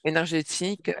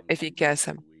énergétiques efficaces.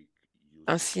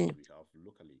 Ainsi,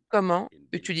 comment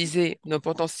utiliser nos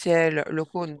potentiels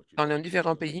locaux dans nos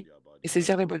différents pays et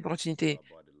saisir les bonnes opportunités.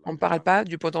 On ne parle pas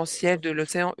du potentiel de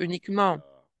l'océan uniquement,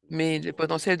 mais le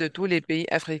potentiel de tous les pays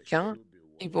africains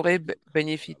qui pourraient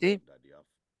bénéficier,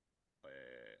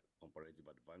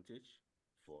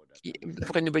 qui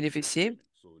pourraient nous bénéficier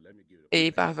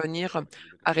et parvenir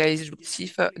à réaliser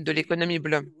l'objectif de l'économie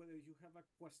bleue.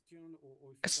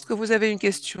 Est-ce que vous avez une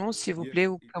question, s'il vous plaît,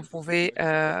 ou que vous pouvez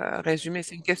résumer?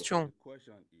 C'est une question.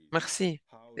 Merci.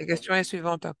 La question est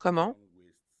suivante. Comment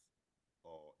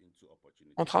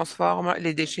on transforme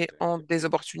les déchets en des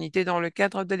opportunités dans le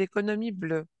cadre de l'économie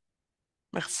bleue?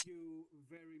 Merci.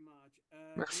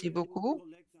 Merci beaucoup.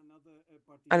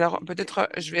 Alors, peut-être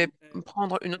je vais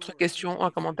prendre une autre question,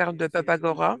 un commentaire de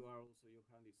Papagora.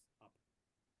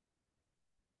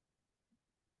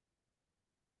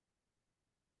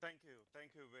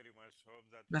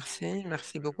 Merci,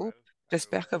 merci beaucoup.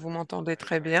 J'espère que vous m'entendez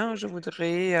très bien. Je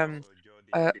voudrais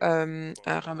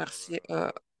remercier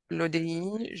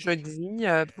l'ODI jeudi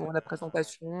pour la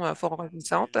présentation fort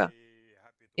enrichissante.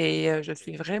 Et je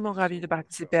suis vraiment ravie de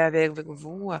participer avec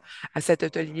vous à cet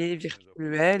atelier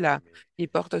virtuel qui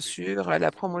porte sur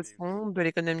la promotion de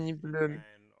l'économie bleue.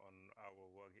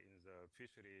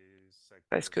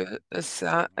 Parce que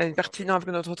ça est pertinent avec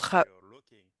notre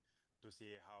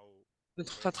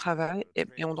travail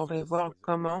et on devrait voir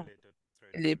comment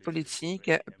les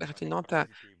politiques pertinentes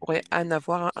pourraient en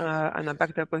avoir un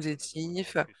impact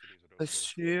positif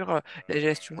sur la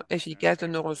gestion efficace de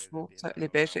nos ressources, les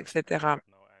pêches, etc.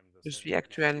 Je suis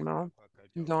actuellement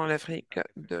dans l'Afrique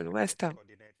de l'Ouest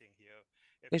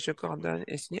et je coordonne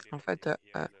ici, en fait,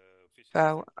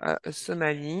 par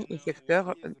Somalie, le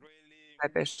secteur de la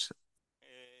pêche.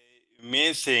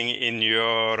 Missing in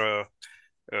your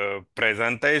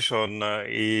presentation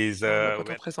is Dans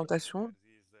votre présentation,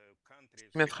 ce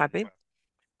qui m'a frappé,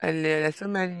 la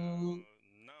Somalie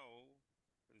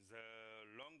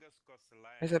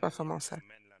et sa performance,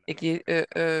 et qui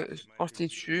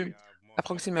constitue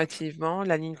approximativement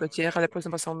la ligne côtière à la plus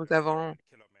importante.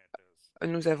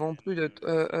 Nous avons plus de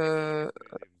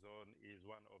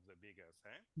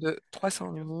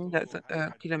 300 000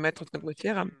 kilomètres de côte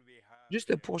côtière.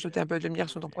 Juste pour jeter un peu de lumière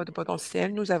sur notre propre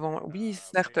potentiel, nous avons, oui,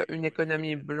 certes, une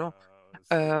économie blanche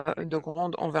de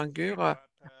grande envergure,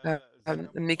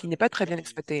 mais qui n'est pas très bien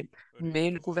exploitée. Mais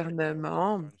le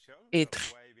gouvernement est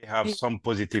we have très some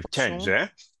positive change. conscient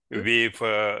We've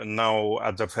now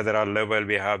at the federal level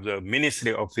we have the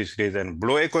Ministry of Fisheries and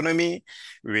Blue Economy.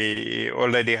 We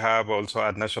already have also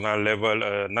at national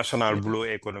level national blue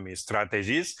economy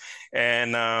strategies.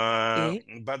 And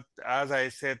et, but as I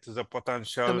said, the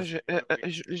potential comme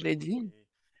je l'ai dit,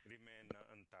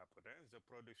 the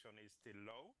production is still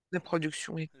low. la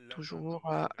production est toujours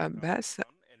basse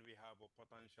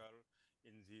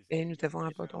et nous avons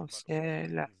un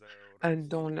potentiel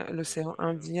dans l'océan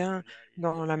Indien,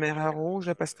 dans la mer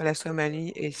Rouge, parce que la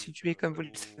Somalie est située, comme vous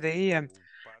le savez,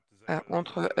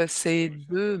 entre ces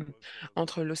deux,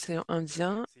 entre l'océan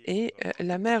Indien et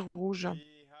la mer Rouge. We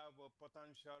have a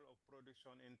potential of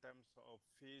production in terms of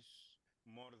fish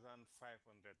more than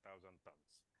 500,000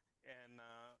 tons. And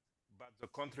but the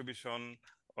contribution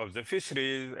of the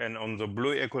fisheries and on the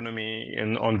blue economy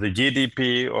and on the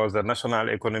GDP or the national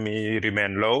economy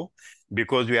remain low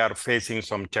because we are facing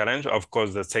some challenge, of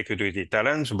course, the security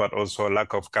challenge, but also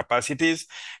lack of capacities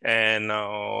and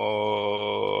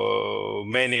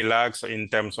many lacks in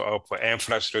terms of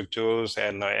infrastructures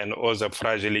and other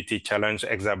fragility challenge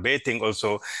exacerbating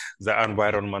also the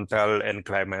environmental and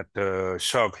climate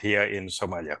shock here in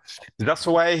Somalia. That's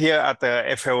why here at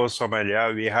FAO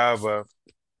Somalia, we have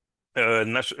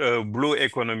Blue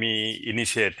Economy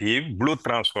Initiative, Blue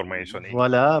Transformation.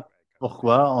 Voilà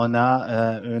pourquoi on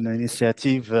a une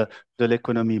initiative de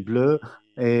l'économie bleue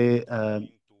et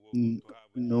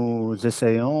nous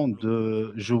essayons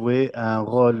de jouer un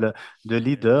rôle de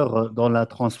leader dans la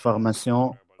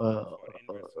transformation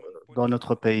dans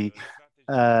notre pays.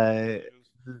 Euh,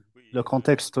 le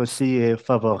contexte aussi est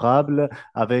favorable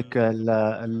avec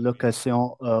la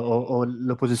location,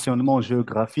 le positionnement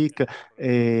géographique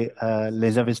et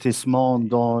les investissements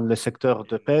dans le secteur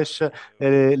de pêche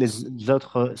et les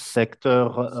autres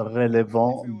secteurs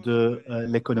relevant de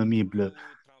l'économie bleue.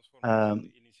 Euh,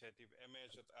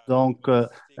 donc,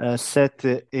 cette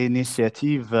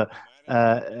initiative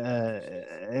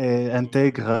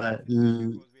intègre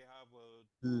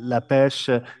la pêche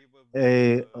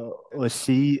et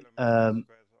aussi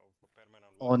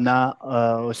on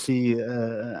a aussi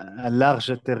un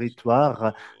large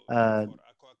territoire euh,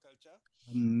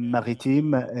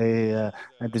 maritime et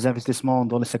des investissements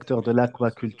dans le secteur de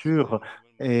l'aquaculture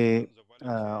et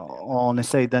on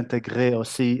essaye d'intégrer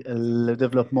aussi le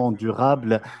développement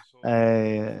durable.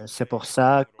 C'est pour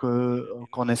ça que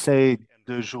qu'on essaye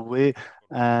de jouer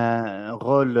un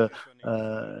rôle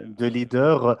de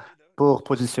leader pour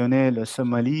positionner le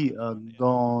Somalie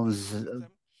dans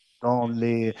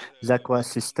les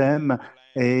aquasystèmes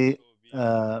et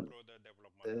euh,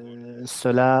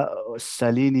 cela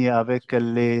s'aligne avec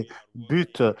les buts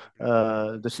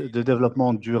de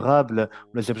développement durable,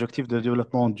 les objectifs de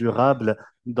développement durable.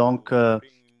 Donc, euh,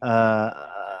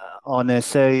 on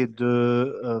essaye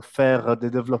de faire des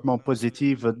développements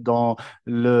positifs dans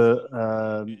les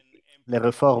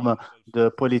réformes de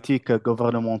politique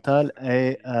gouvernementale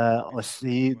et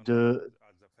aussi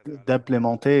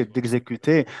d'implémenter,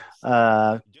 d'exécuter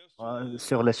euh,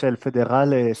 sur l'échelle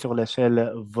fédérale et sur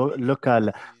l'échelle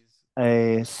locale.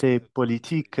 Et ces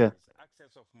politiques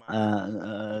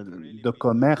de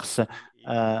commerce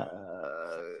euh,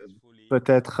 peut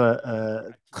être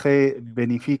très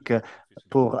bénéfique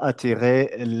pour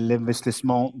attirer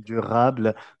l'investissement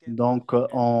durable. Donc,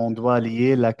 on doit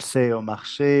lier l'accès au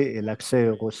marché et l'accès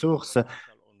aux ressources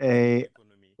et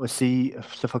aussi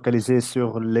se focaliser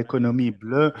sur l'économie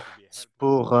bleue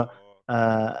pour,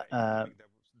 euh,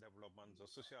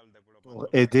 pour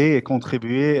aider et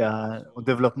contribuer au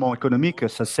développement économique,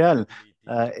 social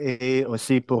et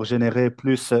aussi pour générer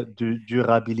plus de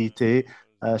durabilité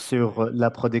sur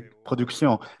la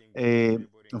production. Et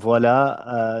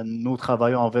voilà, nous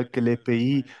travaillons avec les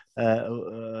pays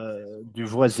du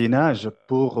voisinage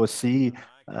pour aussi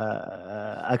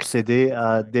accéder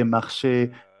à des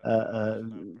marchés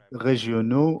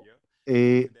régionaux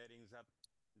et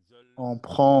on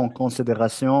prend en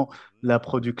considération la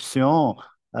production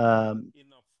euh,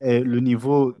 et le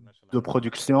niveau de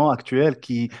production actuel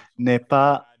qui n'est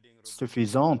pas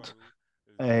suffisante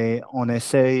et on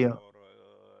essaye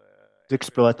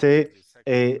d'exploiter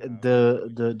et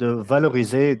de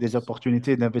valoriser des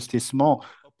opportunités d'investissement.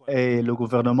 Et le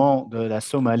gouvernement de la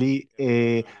Somalie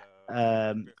est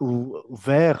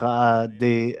ouvert à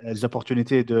des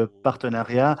opportunités de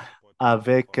partenariat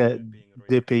avec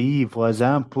des pays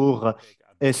voisins pour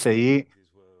essayer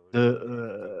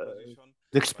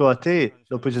d'exploiter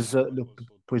le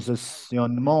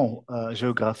positionnement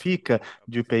géographique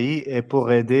du pays et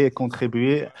pour aider et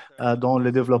contribuer dans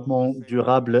le développement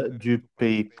durable du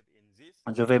pays.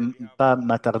 Je ne vais pas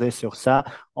m'attarder sur ça.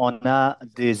 On a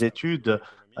des études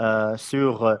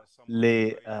sur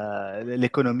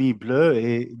l'économie bleue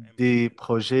et des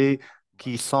projets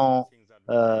qui sont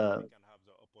euh,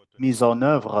 mis en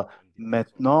œuvre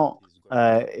maintenant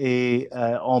et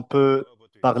on peut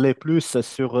parler plus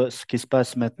sur ce qui se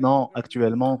passe maintenant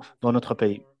actuellement dans notre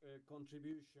pays.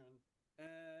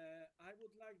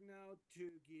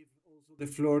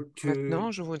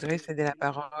 Maintenant, je voudrais céder la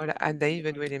parole à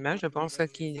David Willema. Je pense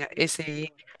qu'il a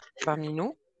essayé parmi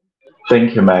nous.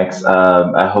 Thank you, Max.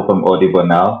 I hope I'm audible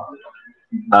now.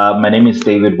 My name is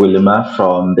David Willema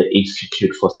from the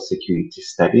Institute for Security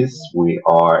Studies. We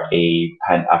are a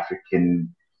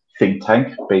Pan-African think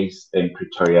tank based in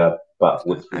Pretoria, but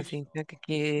with Un think tank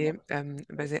qui est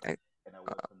basé à...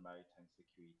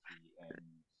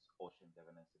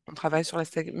 On travaille sur la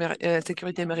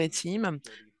sécurité maritime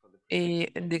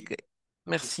et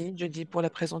merci, je dis pour la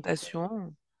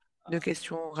présentation. Deux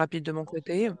questions rapides de mon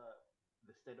côté.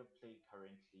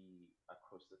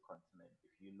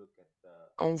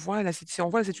 Si on voit la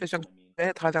situation actuelle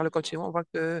à travers le continent, on voit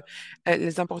que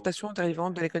les importations dérivant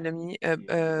de l'économie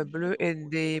bleue et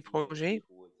des projets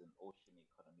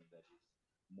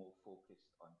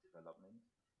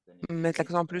mettent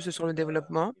l'accent plus sur le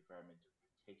développement.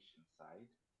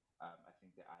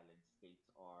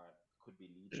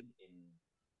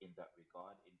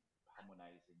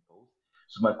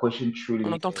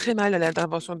 On entend très mal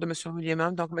l'intervention de M.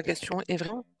 William, donc ma question est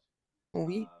vraiment,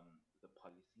 oui,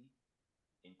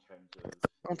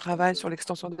 on travaille sur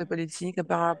l'extension des politiques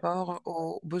par rapport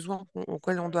aux besoins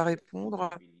auxquels on doit répondre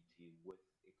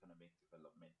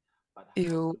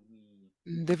et au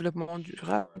développement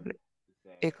durable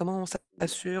et comment on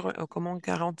s'assure, comment on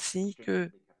garantit que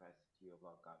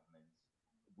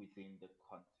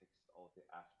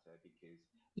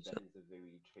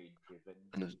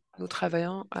nous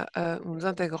travaillons, nous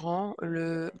intégrons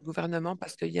le gouvernement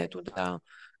parce qu'il y a tout un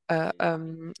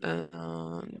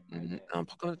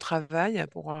programme de travail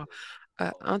pour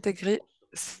intégrer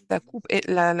sa coupe et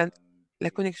la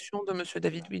connexion de Monsieur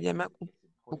David William coupe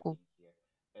beaucoup.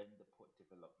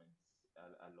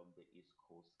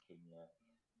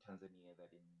 Tanzania that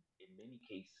in many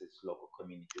cases local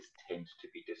communities tend to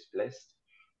be displaced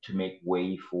to make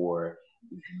way for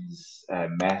these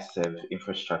massive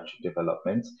infrastructure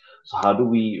developments. So how do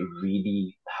we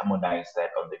really harmonize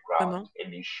that on the ground Comment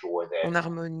and ensure that on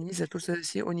harmonise tout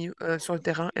ceci sur le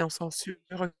terrain et on s'assure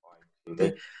que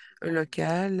included? les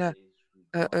locales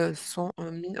sont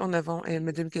mis en avant. Et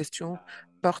ma deuxième question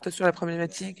porte sur la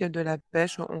problématique de la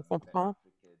pêche. On comprend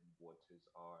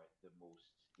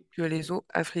que les eaux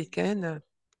africaines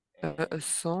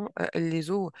sont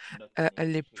les eaux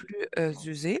les plus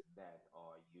usées.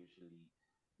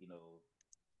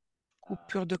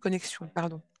 Coupure de connexion,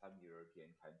 pardon.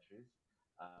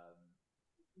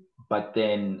 But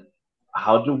then,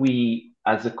 how do we,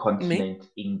 as a Mais continent,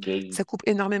 engage ça coupe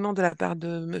énormément de la part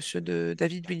de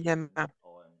David William.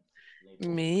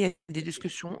 Mais il y a des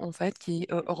discussions en fait qui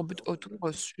orbitent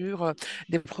autour sur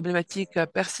des problématiques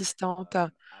persistantes.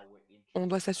 On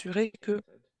doit s'assurer que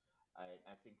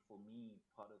I think for me,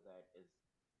 part of that is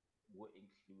will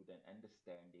include an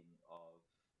understanding of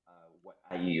what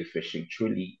IUU fishing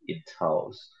truly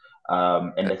entails.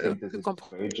 And I think there's que a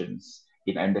comprendre divergence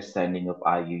in understanding of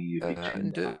IUU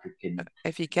between the de African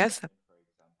efficace. continent, for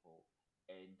example,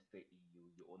 and the EU.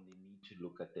 You only need to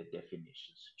look at the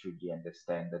definitions to truly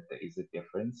understand that there is a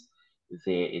difference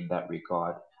there in that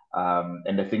regard.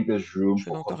 And I think there's room Je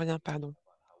for n'entends rien, conversation pardon.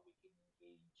 about how we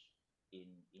can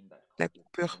engage in that La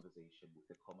coupure. conversation with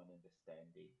a common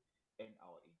understanding and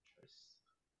our interests.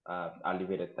 I'll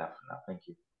leave it at that for now. Thank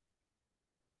you.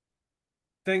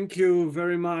 Thank you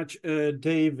very much,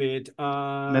 David.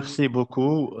 Merci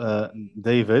beaucoup,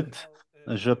 David.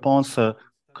 Je pense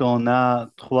qu'on a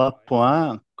 3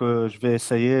 points que je vais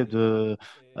essayer euh,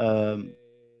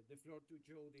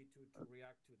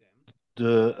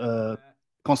 de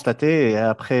constater et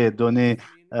après donner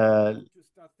euh,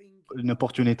 une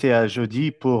opportunité à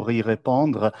Jody pour y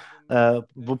répondre.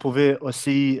 Vous pouvez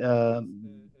aussi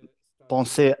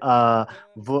penser à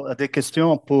des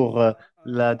questions pour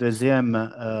la deuxième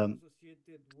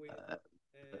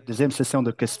session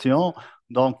de questions.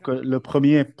 Donc, le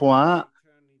premier point,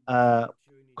 euh,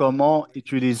 comment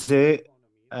utiliser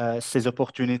ces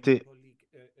opportunités.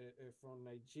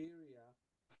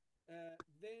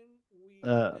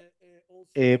 Euh,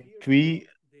 et puis,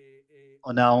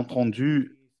 on a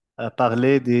entendu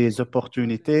parler des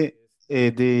opportunités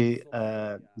et des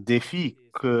défis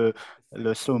que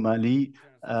le Somalie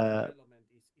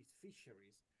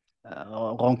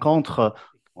rencontre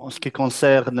en ce qui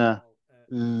concerne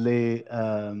le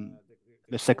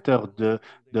secteur de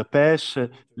pêche,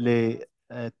 les,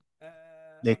 euh,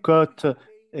 les côtes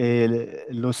et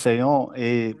l'océan.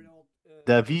 Et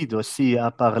David aussi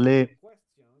a parlé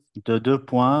de 2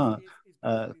 points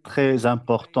très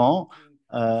importants.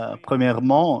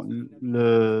 Premièrement,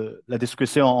 la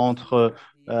discussion entre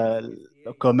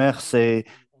le commerce et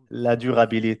la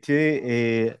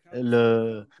durabilité et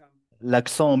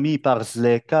l'accent mis par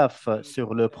ZLECAf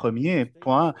sur le premier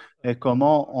point et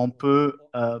comment on peut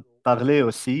parler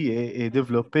aussi et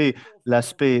développer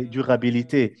l'aspect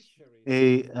durabilité.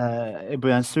 Et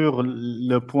bien sûr,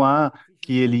 le point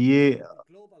qui est lié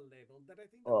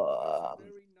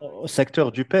au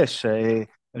secteur du pêche. Et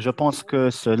je pense que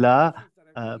cela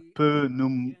peut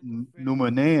nous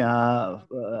mener à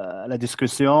la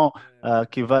discussion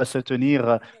qui va se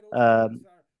tenir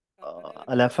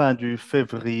à la fin du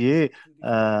février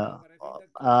à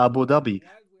Abu Dhabi.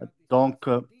 Donc,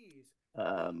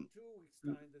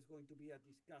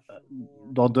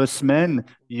 dans 2 semaines,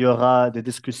 il y aura des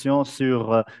discussions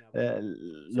sur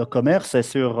le commerce et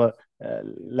sur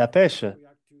la pêche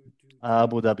à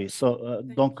Abu Dhabi.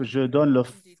 Donc, je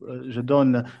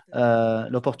donne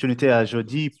l'opportunité à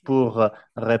Jody pour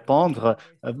répondre.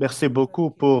 Merci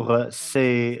beaucoup pour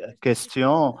ces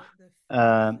questions.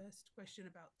 Euh,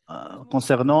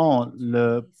 Concernant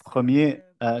le premier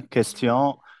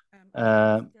question,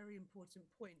 euh,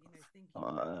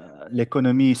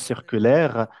 l'économie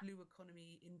circulaire,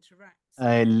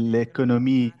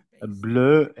 l'économie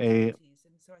bleue et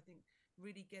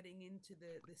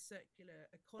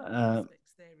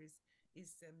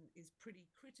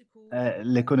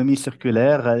l'économie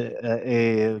circulaire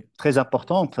est très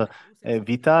importante, est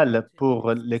vitale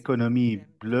pour l'économie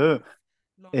bleue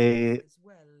et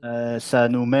ça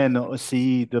nous mène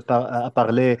aussi à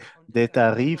parler des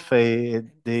tarifs et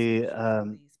des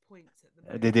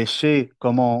déchets,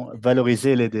 comment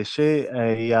valoriser les déchets.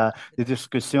 Il y a des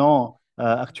discussions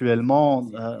actuellement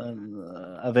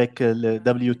avec le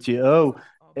WTO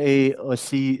et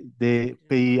aussi des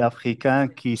pays africains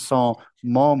qui sont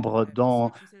membres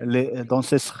dans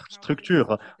ces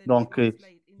structures. Donc,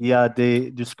 il y a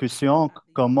des discussions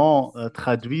comment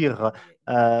traduire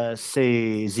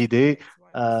ces idées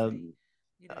euh,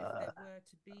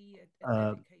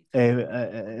 euh,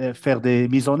 et faire des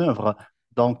mises en œuvre.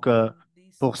 Donc,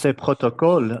 pour ces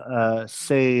protocoles,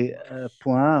 ces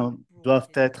points doivent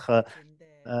être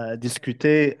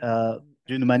discutés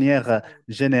d'une manière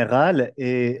générale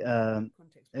et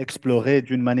explorés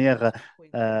d'une manière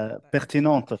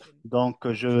pertinente.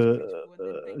 Donc,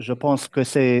 je pense que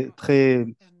c'est très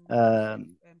euh,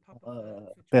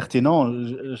 pertinent.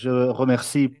 Je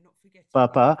remercie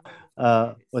Papa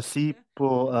aussi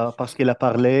parce qu'il a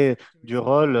parlé du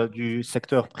rôle du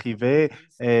secteur privé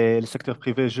et le secteur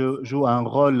privé joue un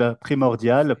rôle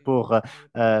primordial pour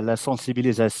la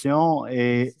sensibilisation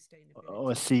et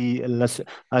aussi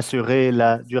assurer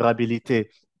la durabilité.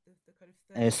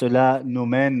 Et cela nous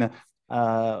mène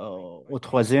au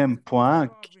troisième point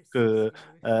que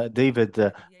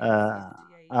David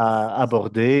a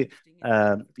abordé.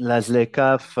 La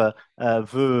ZLECAf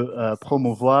veut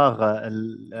promouvoir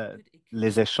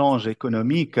les échanges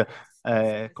économiques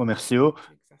commerciaux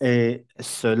et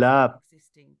cela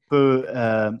peut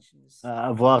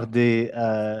avoir des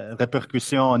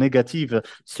répercussions négatives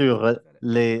sur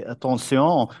les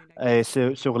tensions et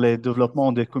sur les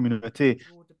développements des communautés.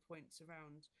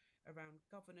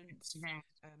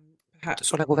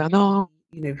 Sur la gouvernance,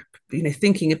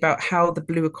 Thinking about how the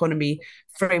blue economy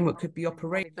framework could be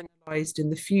operationalized in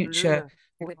the future.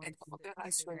 Pourrait être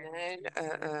opérationnel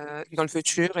dans le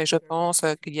futur et je pense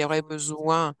qu'il y aurait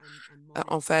besoin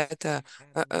en fait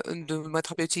de modes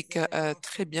thérapeutiques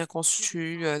très bien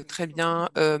conçus, très bien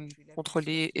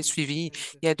contrôlés et suivis.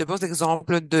 Il y a de bons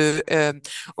exemples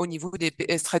au niveau des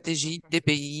stratégies des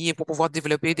pays pour pouvoir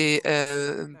développer des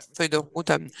feuilles de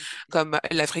route comme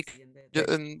l'Afrique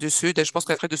du Sud. Je pense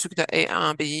que l'Afrique du Sud est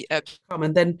un pays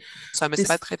And then ça, mais c'est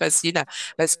pas très facile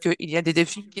parce qu'il y a des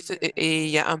défis et il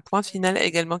y a un point final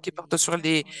également qui porte sur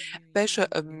les pêches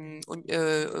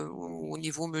au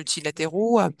niveau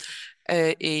multilatéraux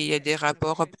et il y a des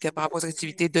rapports par rapport aux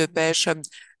activités de pêche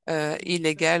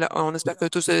illégales. On espère que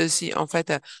tout ceci, en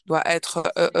fait, doit être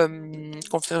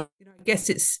confirmé. I guess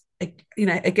it's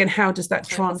again, how does that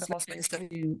translate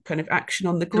to kind of action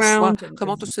on the ground?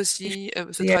 Comment tout ceci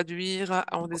se traduire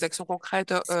en des actions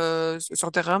concrètes sur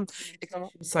le terrain et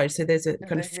comment So there's a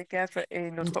kind of ZLECAf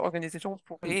et notre organisation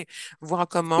pourraient voir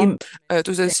comment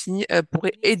tout ceci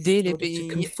pourrait aider les to pays.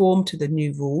 conform to the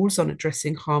new rules on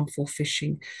addressing harmful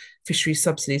fishery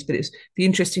subsidies, but it's be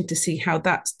interesting to see how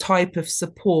that type of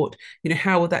support,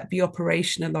 how will that be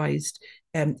operationalized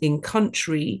in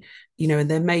country,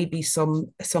 and there may be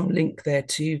some link there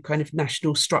to kind of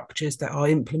national structures that are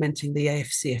implementing the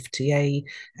AFCFTA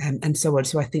and so on.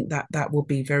 So I think that will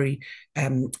be very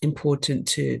important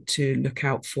to look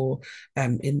out for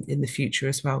in the future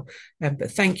as well.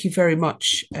 But thank you very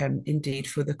much indeed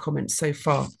for the comments so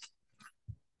far.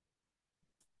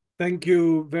 Thank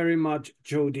you very much,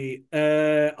 Jody.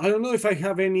 I don't know if I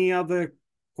have any other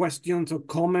questions or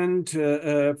comment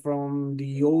from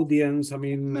the audience. I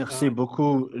mean, merci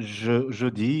beaucoup,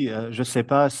 Jody. Je ne sais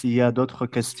pas s'il y a d'autres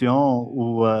questions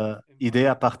ou idées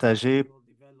à partager.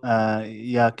 Il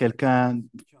y a quelqu'un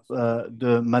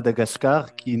de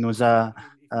Madagascar qui nous a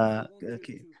euh,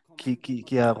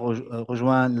 qui a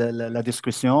rejoint la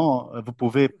discussion. Vous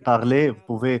pouvez parler, vous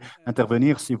pouvez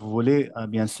intervenir si vous voulez,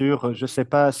 bien sûr. Je ne sais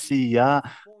pas s'il y a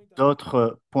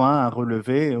d'autres points à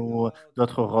relever ou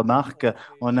d'autres remarques.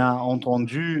 On a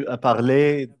entendu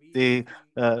parler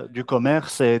du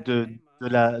commerce et de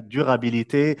la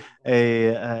durabilité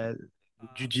et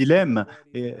du dilemme,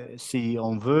 si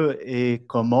on veut, et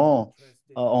comment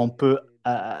on peut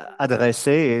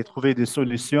adresser et trouver des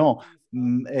solutions,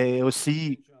 et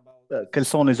aussi quelles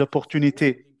sont les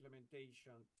opportunités.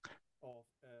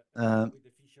 Euh,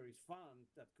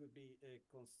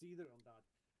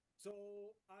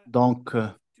 donc,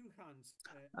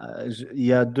 il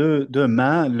y a deux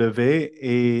mains levées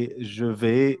et je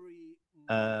vais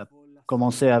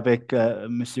commencer avec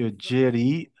Monsieur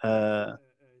Jerry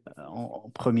en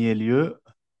premier lieu.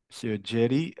 Monsieur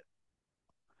Jerry.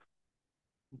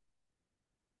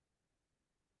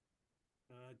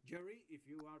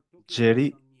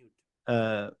 Jerry,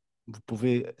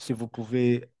 si vous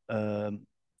pouvez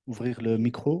ouvrir le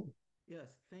micro. Yes,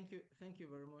 thank you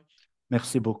very much.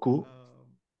 Merci beaucoup.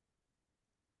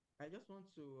 I just want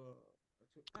to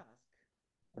ask.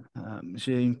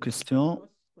 J'ai une question.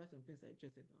 Quite some things I'm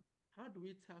interested in. How do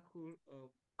we tackle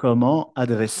Comment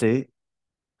adresser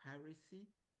piracy?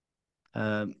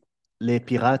 les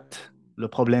pirates, le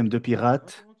problème de I also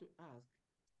pirates? want to ask,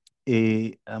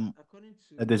 Et according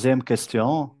to la deuxième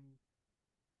question,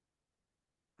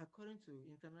 according to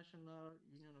International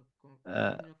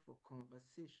Euh, Union for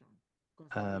Conservation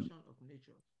of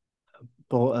Nature,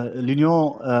 pour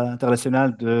l'Union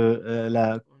internationale de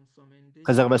la on some endangered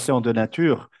préservation de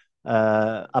nature,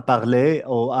 a parlé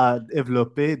ou a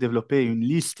développé une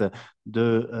liste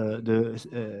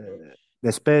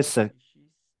d'espèces species,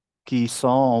 qui sont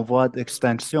en voie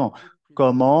d'extinction. how do we prevent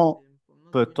Comment them from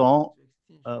not going peut-on into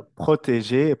extinction?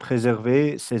 protéger et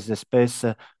préserver ces espèces?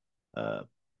 euh,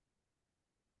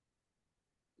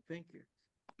 Thank you.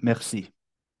 Merci.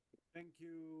 Thank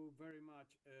you very much,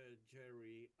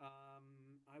 Jerry.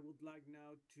 I would like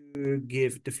now to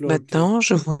give the floor to Maintenant,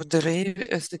 je voudrais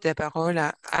céder la parole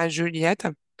à Juliette.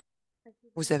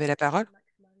 Vous avez la parole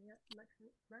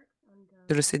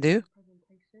de l'OCDE.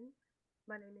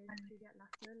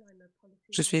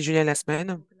 Je suis Julia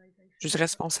Lasman. Je suis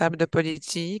responsable de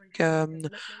politique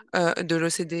de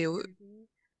l'OCDE.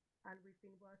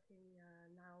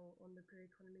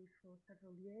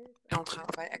 Et on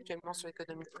travaille actuellement sur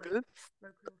l'économie bleue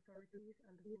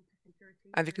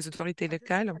avec les autorités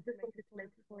locales.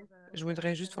 Je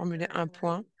voudrais juste formuler un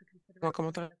point ou un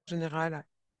commentaire général.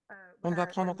 On doit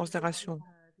prendre en considération,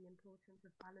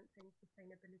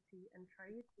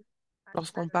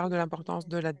 lorsqu'on parle de l'importance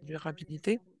de la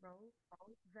durabilité,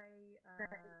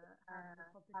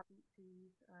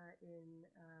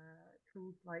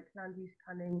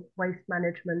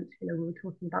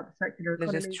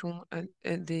 la gestion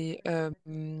des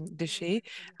déchets,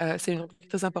 c'est une rubrique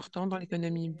très importante dans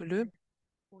l'économie bleue.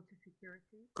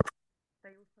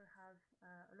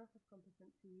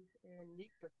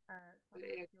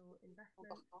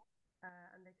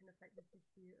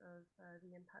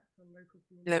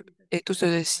 Et tout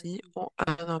ceci ont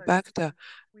un impact,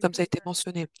 comme ça a été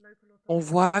mentionné. On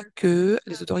voit que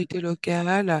les autorités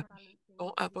locales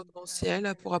ont un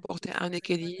potentiel pour apporter un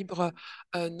équilibre,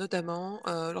 notamment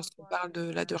lorsqu'on parle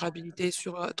de la durabilité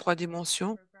sur 3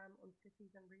 dimensions.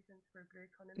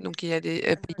 Donc, il y a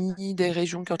des pays, des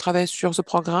régions qui ont travaillé sur ce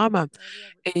programme.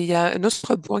 Et il y a un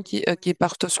autre point qui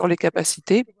porte sur les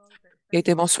capacités, qui a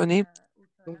été mentionné.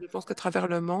 Donc, je pense qu'à travers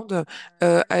le monde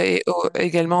et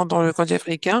également dans le continent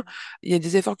africain, il y a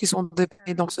des efforts qui sont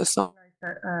déployés dans ce sens.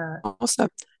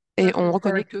 Et on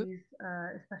reconnaît que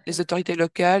les autorités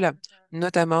locales,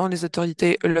 notamment les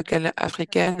autorités locales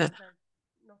africaines,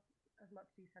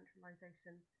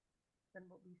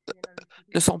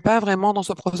 ne sont pas vraiment dans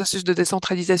ce processus de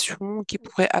décentralisation qui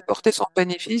pourrait apporter son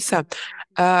bénéfice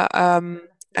à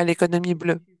l'économie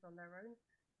bleue.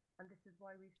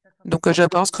 Donc, je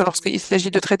pense que lorsqu'il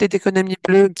s'agit de traiter d'économie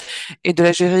bleue et de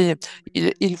la gérer,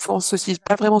 ils font ceci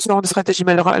pas vraiment selon des stratégies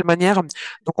manière.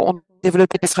 Donc, on développe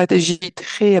des stratégies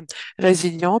très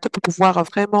résilientes pour pouvoir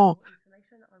vraiment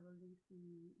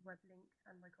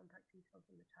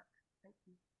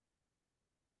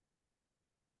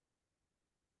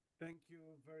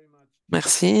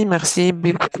Merci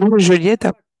beaucoup, Juliette.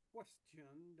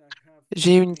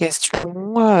 J'ai une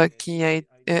question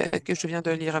que je viens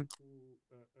de lire.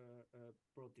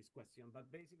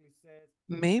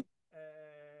 Mais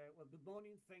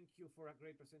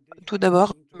tout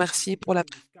d'abord, merci pour la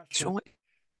présentation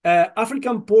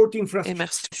et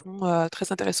merci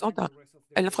très intéressante.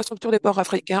 L'infrastructure des ports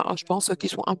africains, je pense qu'ils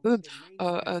sont un peu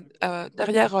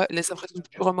derrière les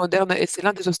infrastructures modernes et c'est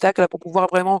l'un des obstacles pour pouvoir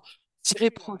vraiment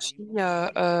tirer profit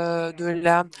de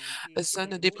la zone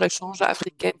de libre-échange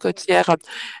africaine côtière.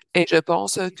 Et je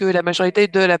pense que la majorité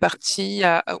de la partie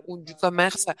ou du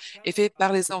commerce est fait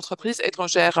par les entreprises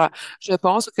étrangères. Je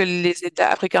pense que les États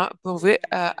africains pouvaient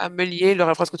améliorer leur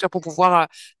infrastructure pour pouvoir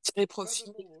tirer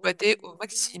profit, exploiter au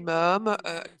maximum.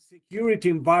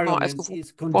 Est-ce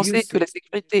que vous pensez que la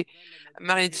sécurité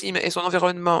maritime et son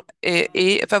environnement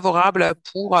est favorable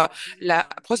pour la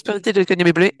prospérité de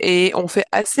l'économie bleue et on fait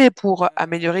assez pour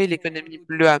améliorer l'économie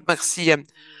bleue? Merci,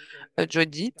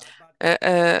 Jody.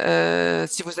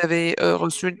 Si vous avez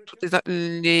reçu toutes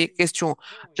les questions,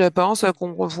 je pense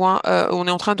qu'on revoit, on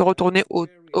est en train de retourner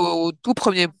au tout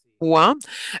premier point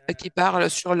qui parle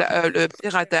sur le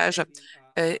piratage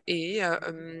et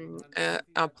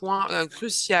un point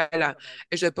crucial.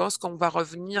 Et je pense qu'on va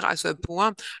revenir à ce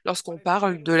point lorsqu'on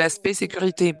parle de l'aspect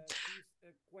sécurité.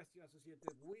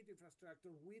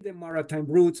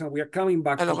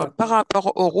 Alors, par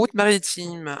rapport aux routes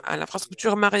maritimes, à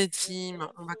l'infrastructure maritime,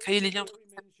 on va créer les liens entre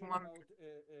les patrimoines.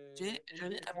 J'ai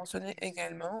à mentionner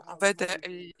également, en fait,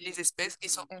 les espèces qui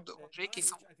sont en danger, qui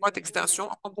sont en voie d'extinction.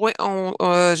 On pourrait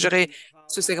gérer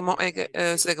ce segment,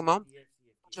 segment,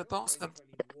 je pense,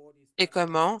 et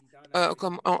comment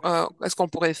est-ce qu'on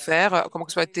pourrait faire, comment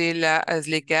exploiter la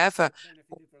ZLECAf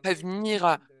pour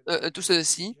prévenir tout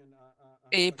ceci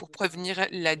et pour prévenir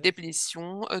la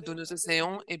déplétion de nos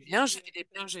océans et bien gérer.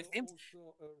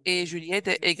 Et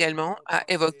Juliette également a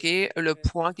évoqué le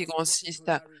point qui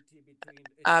consiste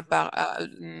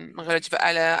relatif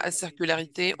à la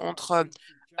circularité entre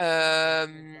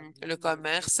le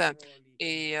commerce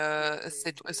et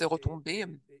ses retombées.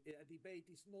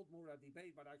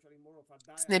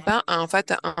 Ce n'est pas en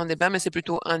fait un débat, mais c'est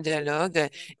plutôt un dialogue.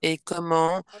 Et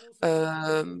comment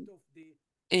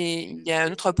et il y a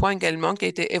un autre point également qui a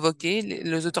été évoqué,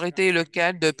 les autorités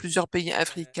locales de plusieurs pays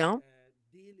africains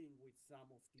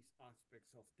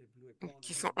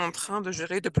qui sont en train de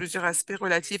gérer de plusieurs aspects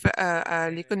relatifs à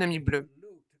l'économie bleue.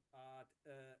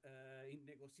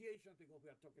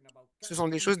 Ce sont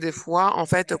des choses, des fois, en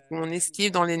fait, qu'on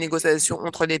esquive dans les négociations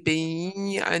entre les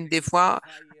pays. Des fois,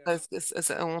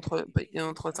 entre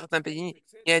certains pays,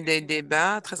 il y a des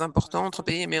débats très importants entre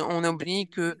pays, mais on oublie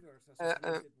que euh,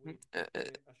 euh, euh,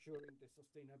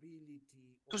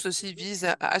 tout ceci vise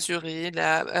à assurer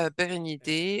la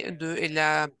pérennité de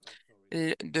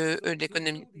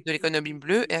l'économie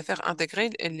bleue et à faire intégrer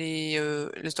les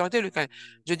autorités locales.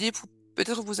 Je dis,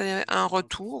 peut-être vous avez un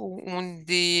retour ou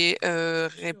des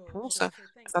réponses à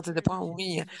certains des points.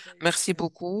 Oui, merci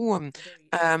beaucoup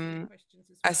d'avoir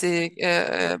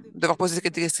posé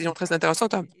cette question très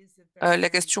intéressante. La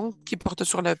question qui porte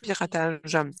sur le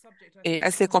piratage est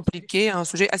assez compliquée, un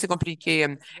sujet assez compliqué,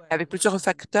 avec plusieurs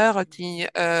facteurs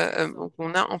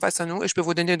qu'on a en face à nous. Et je peux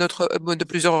vous donner de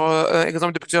plusieurs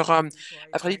exemples de plusieurs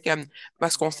Afriques,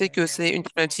 parce qu'on sait que c'est une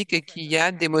problématique qui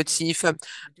a des motifs.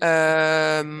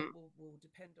 euh,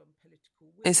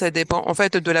 et ça dépend en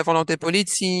fait de la volonté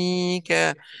politique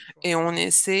et on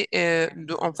essaie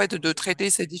en fait de traiter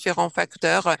ces différents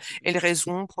facteurs et les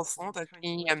raisons profondes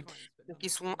qui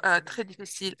sont très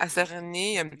difficiles à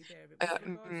cerner.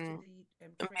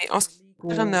 Mais en ce qui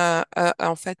concerne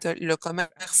en fait le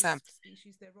commerce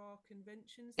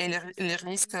et les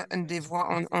risques des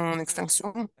voies en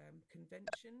extinction,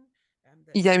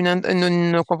 il y a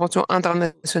une convention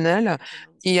internationale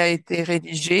qui a été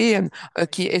rédigée,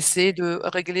 qui essaie de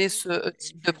régler ce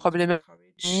type de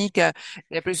problématique.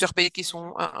 Il y a plusieurs pays qui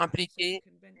sont impliqués.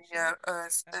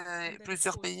 Et,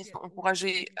 plusieurs pays sont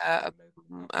encouragés à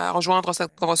rejoindre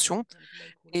cette convention.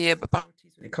 Et par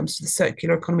when it comes to the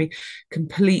circular economy,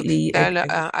 completely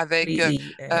avec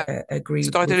agree les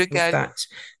autorités with locales.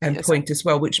 that point as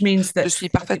well, which means that Je suis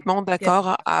parfaitement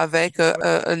d'accord avec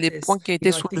les points qui ont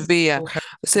été soulevés.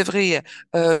 C'est vrai,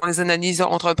 dans les analyses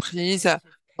entreprises,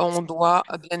 on doit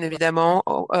bien évidemment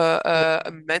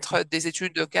mettre des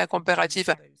études de cas comparatifs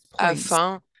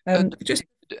afin just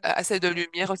assez de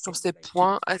lumière sur ces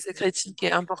points assez critiques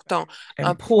et importants.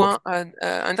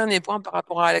 Un dernier point par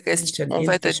rapport à la question en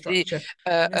fait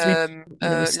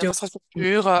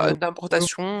l'infrastructure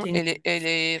d'importation et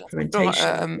les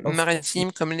infrastructures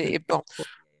maritimes comme les ports.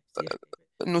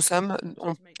 Nous sommes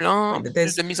en plein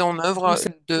processus de mise en œuvre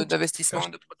d'investissement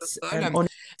de protocoles.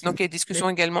 Donc, il y a des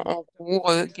discussions également en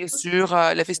cours qui est sur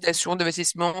la félicitation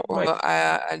d'investissement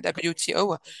à la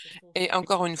WTO. Et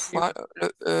encore une fois,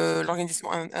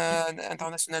 l'Organisation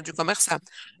internationale du commerce.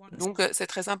 Donc, c'est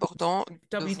très important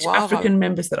de voir African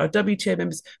members that are WTO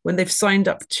members, when they've signed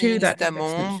up to that États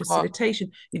investment membres, facilitation,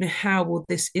 how will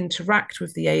this interact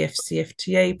with the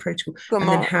AFCFTA protocol, and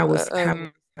then comment how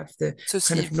have the kind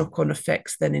ceci of knock-on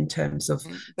effects then in terms of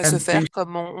va se faire,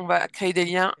 comment on va créer des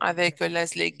liens avec la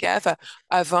ZLECAf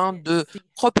afin de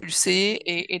propulser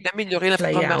et d'améliorer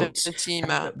l'infrastructure maritime.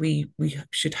 We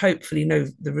should hopefully know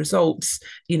the results,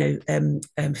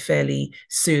 fairly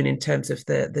soon in terms of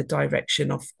the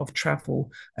direction of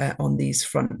travel on these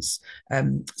fronts.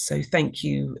 So thank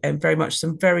you very much.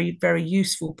 Some very, very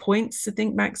useful points, I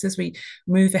think, Max, as we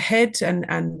move ahead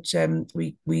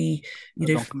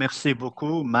Donc, merci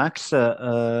beaucoup, Max.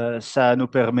 Ça nous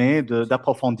permet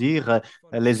d'approfondir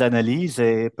les analyses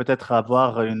et peut-être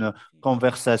avoir une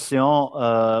conversation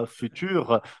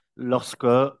future lorsque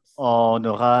on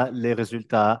aura les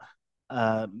résultats.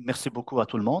 Merci beaucoup à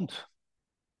tout le monde.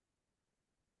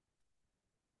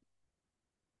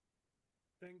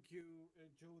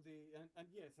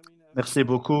 Merci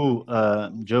beaucoup,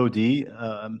 Jody.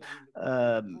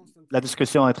 La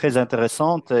discussion est très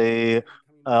intéressante et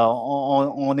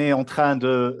on est en train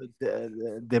de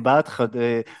débattre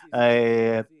et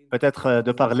peut-être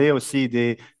de parler aussi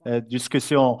des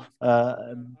discussions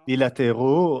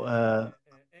bilatéraux,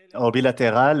 ou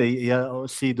bilatérales. Et il y a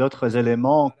aussi d'autres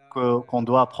éléments qu'on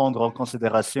doit prendre en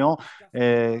considération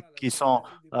et qui sont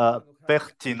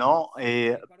pertinents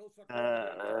euh,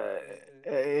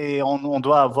 et on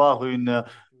doit avoir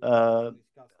euh,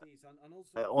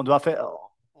 on doit faire,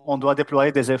 on doit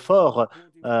déployer des efforts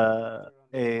euh,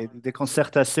 et des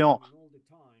concertations.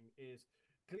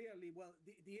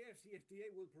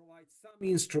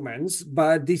 Instruments,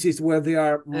 but this is where there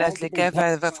are La multiple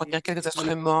ZLECAf va fournir quelques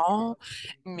instruments,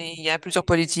 mais il y a plusieurs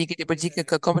politiques et des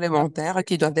politiques complémentaires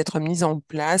qui doivent être mises en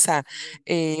place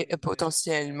et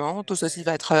potentiellement tout ceci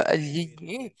va être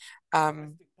lié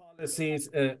policies,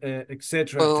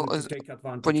 etc., aux to take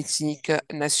advantage. politiques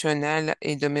nationales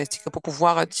et domestiques pour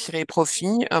pouvoir tirer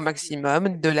profit un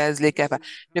maximum de la ZLECAf.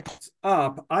 Je vais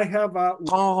I have a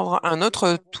prendre un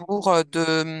autre tour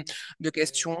de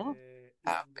questions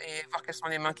et voir quelles sont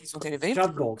les mains qui sont élevées. chat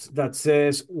box that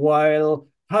says while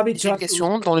J'ai une habitat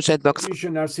question dans le chat box.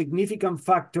 pollution are significant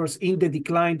factors in the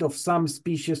decline of some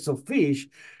species of fish,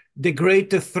 the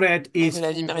greatest threat Donc, is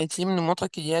la vie maritime nous montre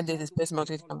qu'il y a des espèces mortes.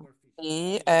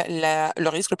 Et le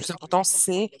risque le plus important,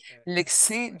 c'est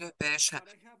l'excès de pêche.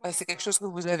 C'est quelque chose que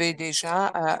vous avez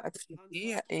déjà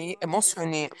traité et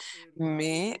mentionné.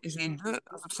 Mais j'ai deux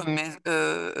autres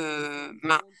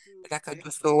mains. La côte de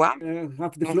Soa.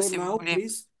 have the Donc, floor si vous now, voulez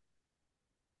please.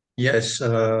 Yes,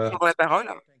 prendre la parole,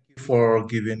 thank you for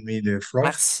giving me the floor.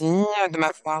 merci de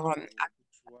m'avoir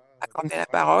accordé la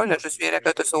parole. Je suis à la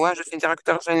côte de Soa, je suis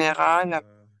directeur général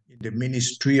In the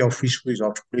Ministry of Fisheries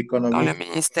of dans le Economy.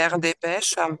 ministère des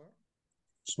Pêches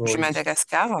So du it's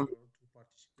Madagascar. to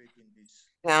participate in this.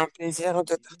 C'est un plaisir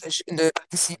de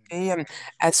participer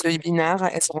à ce webinaire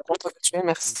et à cette rencontre virtuelle.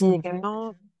 Merci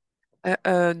également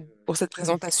pour cette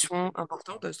présentation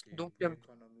importante. Donc,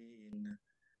 Economy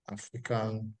in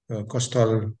African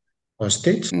coastal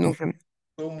states. donc,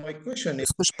 So my question is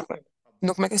ce que je pourrais-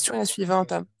 donc, ma question est la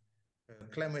suivante.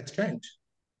 climate change.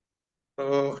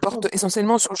 Porte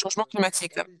essentiellement sur le changement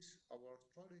climatique. What is our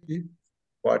strategy?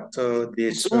 What Quelles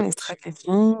this sont les stratégies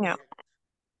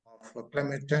of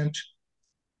climate change?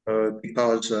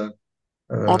 Because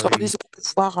entreprises pour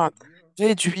pouvoir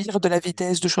réduire de la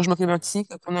vitesse du changement climatique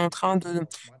qu'on est en train euh,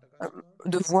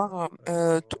 de voir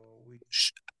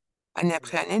ch- année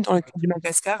après année dans le cas du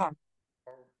Madagascar?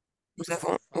 Nous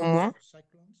avons au moins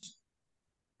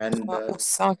and 3 ou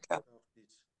 5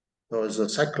 those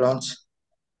cyclones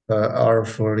are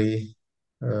very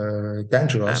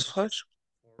dangerous approches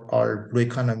for our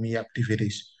economy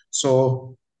activities.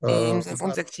 So et nous avons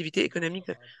des activités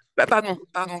économiques. Pardon,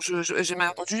 j'ai mal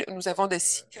entendu. Nous avons des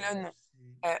cyclones,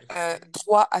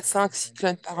 3 à 5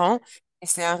 cyclones par an, et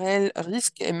c'est un réel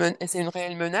risque et c'est une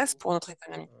réelle menace pour notre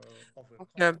économie. Donc,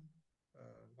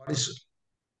 what is,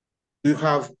 do you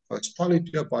have a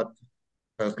strategy about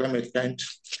climate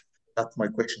change? That's my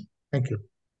question. Thank you.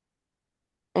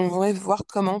 on voudrait voir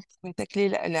comment on pourrait tacler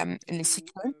les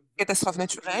cyclones, catastrophes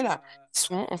naturelles, qui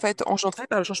sont en fait engendrées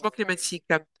par le changement climatique.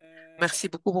 Merci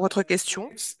beaucoup pour votre question.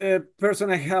 Next person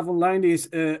I have online is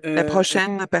La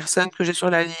prochaine personne que j'ai sur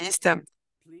la liste,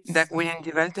 William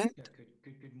Devalden.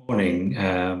 Good morning,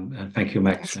 and thank you,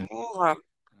 Max. Bonjour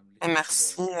et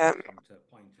merci,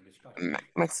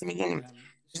 Maximilien.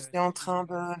 Je suis en train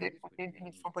d'écouter une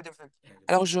émission pour développer.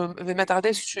 Alors, je vais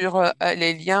m'attarder sur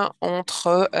les liens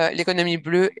entre l'économie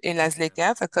bleue et la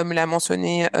ZLECAf, comme l'a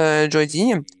mentionné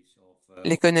Jody.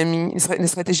 Les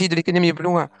stratégies de l'économie bleue,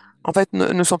 en fait,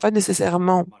 ne sont pas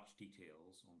nécessairement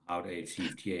How the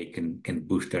CFTA can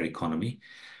boost their economy.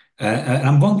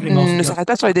 I'm wondering also ne just s'arrête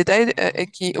pas sur les détails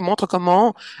qui montrent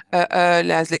comment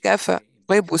la ZLECAf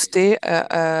pourrait booster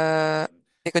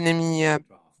l'économie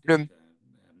bleue.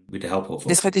 with the help of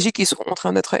Des stratégies qui sont en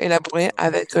train d'être élaborées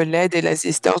avec l'aide et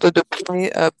l'assistance de déployer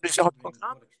plusieurs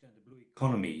programmes.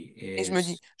 economy Et je me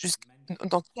dis, is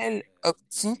dans quelle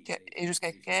optique et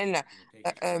jusqu'à quel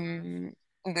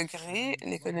degré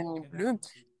l'économie bleue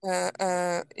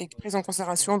est prise en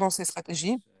considération dans ces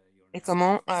stratégies et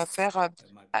comment faire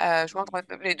joindre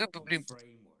les deux bouts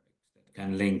can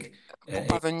link pour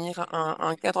parvenir à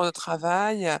un cadre de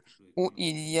travail où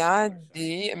il y a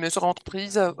des mesures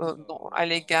entreprises à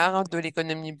l'égard de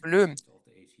l'économie bleue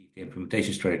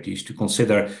implementation strategies to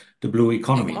consider the blue et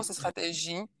comment economy. ces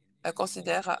stratégies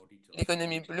considèrent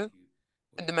l'économie bleue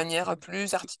de manière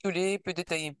plus articulée, plus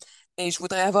détaillée. Et je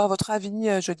voudrais avoir votre avis,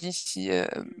 jeudi, si ça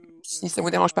ne vous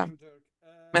dérange pas.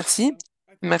 Merci.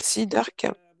 Merci, Dirk.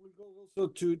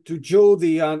 to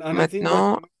Jody, and I think that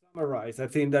Maintenant, summarize. I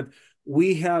think that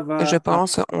we have Je a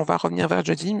pense, on va revenir vers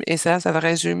jeudi, et ça va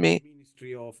résumer.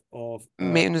 ministry of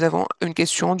Mais nous avons une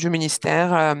question du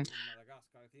ministère Madagascar.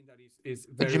 I think that is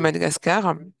du very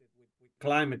Madagascar.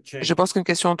 climate Je change. pense qu'une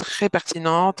question très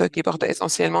pertinente qui porte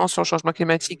essentiellement sur le changement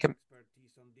climatique.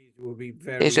 Will be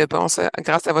Et je very pense,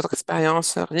 grâce à votre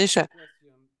expérience riche, question.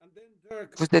 And then Dirk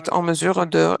vous êtes en mesure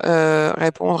de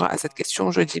répondre à cette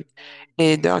question jeudi.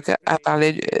 Et Dirk a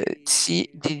parlé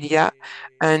d'il y a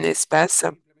un espace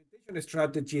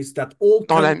strategies that all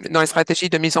dans les stratégies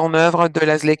de mise en œuvre de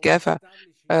la ZLECAf,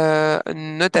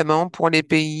 notamment pour les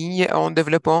pays en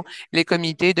développant les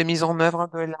comités de mise en œuvre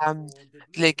de la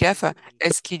ZLECAf.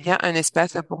 Est-ce qu'il y a un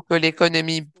espace pour que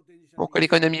l'économie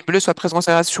bleue soit prise en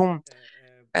considération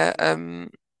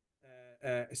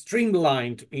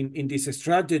streamlined in these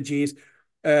strategies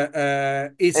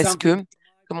is est-ce something que,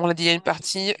 comme on l'a dit, il y a une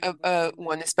partie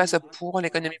ou un espace pour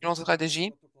l'économie bleue en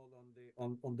stratégie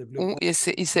on the blue ou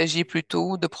il s'agit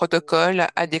plutôt de protocoles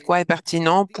adéquats et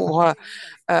pertinents pour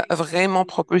vraiment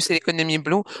propulser l'économie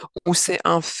bleue ou c'est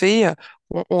un fait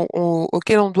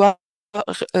auquel on doit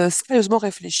sérieusement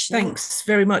réfléchir? Thanks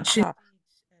very much. Ah,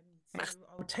 So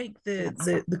I'll take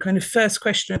the kind of first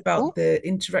question about the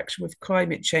interaction with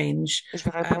climate change. je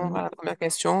vais répondre à la première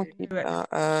question qui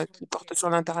porte sur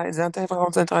les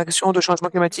interactions de changement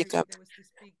climatique.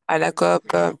 À la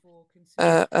COP,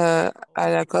 à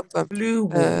la COP, Blue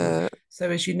wall. So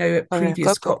as you know, at première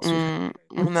previous COP, COPs,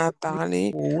 on a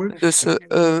parlé wall, de ce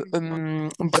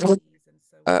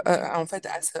en fait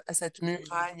à cette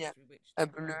muraille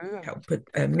bleue help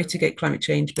mitigate climate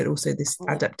change, but also this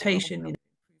adaptation in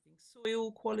improving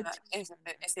soil quality. et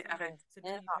c'est à réduire So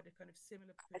now you've had a kind of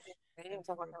similar push le for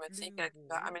changement a climatique blue qui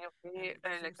va wall, améliorer which is la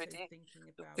also qualité. thinking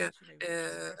Donc, about,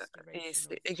 et restoration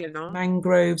c'est of également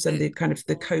mangroves and the kind of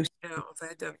the coast en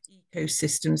fait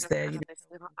ecosystems there,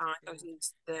 réfléchir à un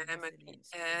écosystème qui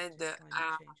aide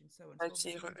à change and so on. So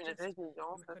bâtir obviously une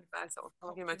résilience face au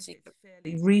changement climatique.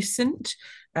 fairly recent,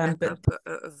 La but COP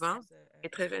 20 est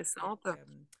très récente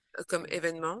comme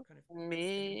événement,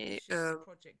 mais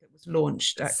project that was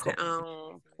launched at c'est COP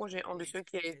un projet ambitieux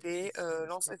qui a été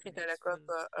lancé suite à la COP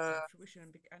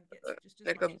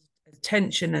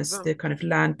attention as 20. the kind of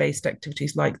land-based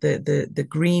activities like the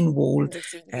green wall. Les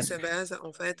activités qui se basent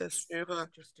en fait sur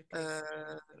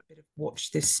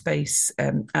Watch this space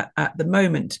at the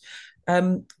moment.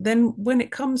 Then when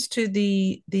it comes to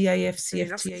the et lorsqu'il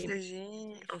AFCFTA,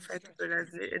 s'agit en fait de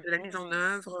la mise en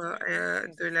œuvre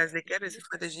de la ZLECAf et ses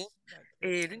stratégies,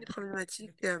 et l'une des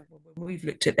problématiques we've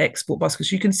looked at export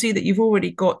baskets. You can see that you've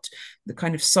already got the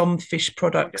kind of some fish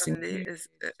products in les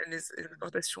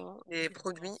exportations des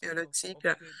produits halieutiques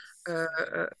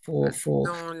for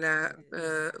dans la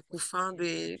couffin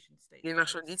des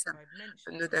marchandises,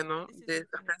 notamment des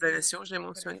certaines nations, j'ai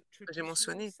mentionné.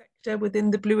 within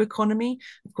the blue economy.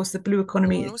 Of course, the blue Pour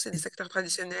economy nous, c'est des secteurs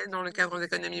traditionnels dans le cadre de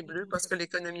l'économie bleue parce que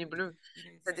l'économie bleue,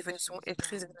 sa définition est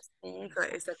très élastique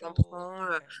et ça comprend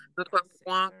d'autres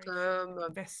points comme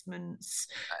investments.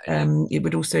 les It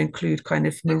would also include kind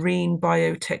of marine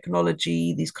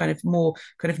biotechnology, these kind of more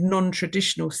kind of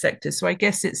non-traditional sectors. So I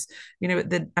guess it's,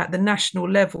 at the national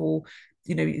level,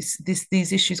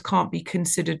 these issues can't be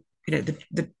considered.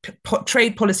 The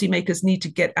trade policy makers need to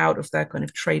get out of their kind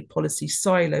of trade policy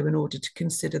silo in order to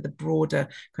consider the broader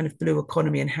kind of blue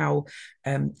economy and how,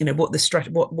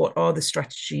 what are the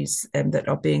strategies that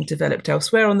are being developed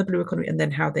elsewhere on the blue economy, and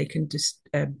then how they can just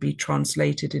be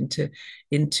translated into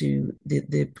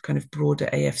the kind of broader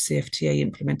AFCFTA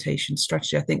implementation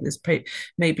strategy. I think there's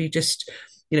maybe just,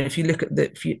 if you look at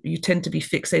you tend to be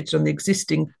fixated on the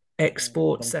existing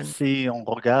exports. Donc, si on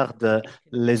regarde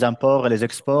les imports et les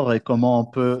exports et comment on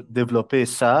peut développer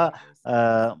ça,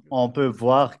 on peut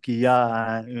voir qu'il y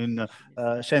a une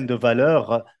chaîne de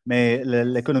valeur, mais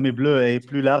l'économie bleue est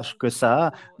plus large que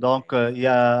ça. Donc, il y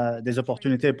a des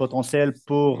opportunités potentielles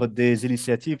pour des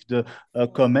initiatives de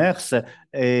commerce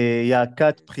et il y a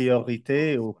quatre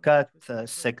priorités ou quatre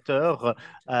secteurs,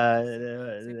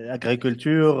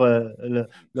 l'agriculture,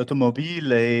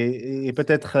 l'automobile et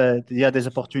peut-être il y a des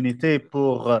opportunités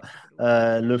pour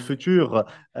le futur,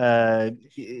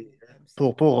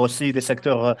 pour aussi des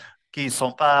secteurs qui ne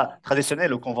sont pas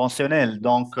traditionnels ou conventionnels.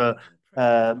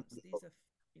 Euh,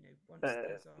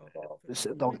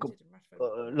 donc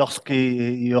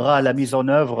lorsqu'il y aura la mise en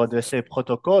œuvre de ces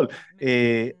protocoles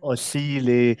et aussi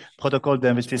les protocoles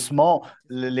d'investissement,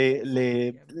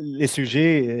 les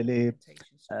sujets,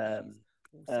 euh,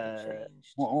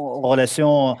 en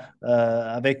relation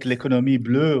avec l'économie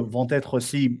bleue vont être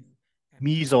aussi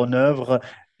mises en œuvre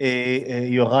et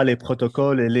il y aura les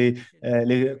protocoles et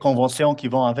les conventions qui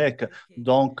vont avec.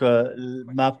 Donc, le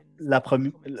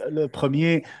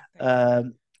premier euh,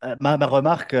 ma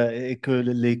remarque est que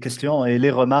les questions et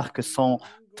les remarques sont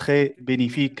très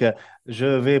bénéfiques.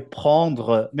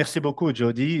 Merci beaucoup,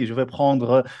 Jody. Je vais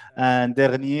prendre une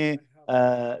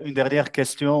dernière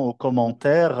question ou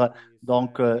commentaire.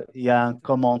 Donc, il y a un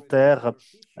commentaire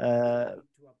euh,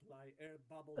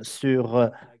 sur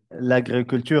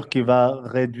l'agriculture qui va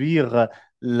réduire euh,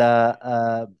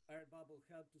 la,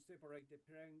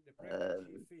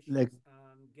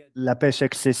 la pêche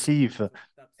excessive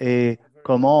et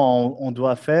comment on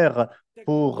doit faire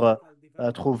pour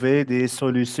trouver des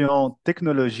solutions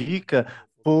technologiques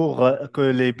pour que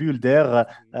les bulles d'air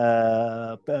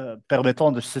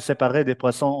permettant de se séparer des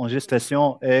poissons en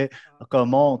gestation et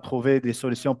comment trouver des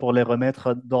solutions pour les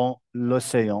remettre dans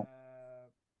l'océan.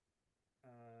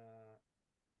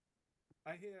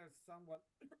 I hear someone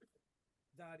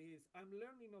that is, I'm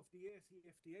learning of the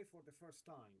ACFTA for the first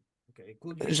time. Okay.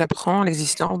 J'apprends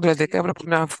l'existence de la ZLECAf pour la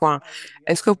première fois.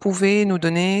 Est-ce que vous pouvez nous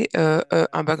donner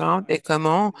un background et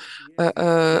comment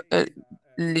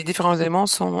les différents éléments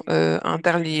sont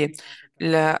interliés?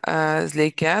 La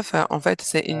ZLECAf, en fait,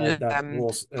 c'est une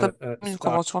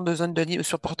convention de zone de libre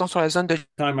portant sur la zone de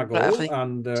libre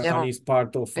africaine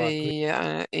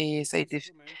et ça a été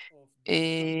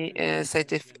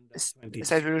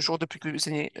ça a vu le jour depuis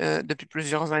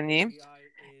plusieurs années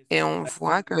et on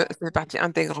voit que c'est partie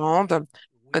intégrante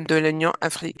de l'Union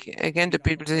africaine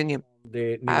depuis plusieurs années.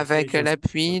 Avec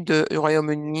l'appui du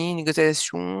Royaume-Uni,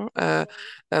 négociations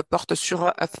portent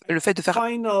sur le fait de faire la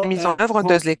mise en œuvre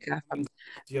de ZLECAf.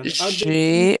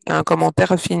 J'ai un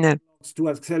commentaire final.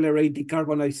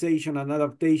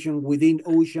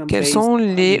 Quels sont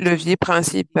les leviers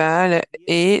principaux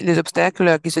et les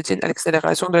obstacles qui se tiennent à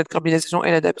l'accélération de la décarbonisation et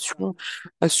l'adaptation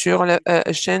sur la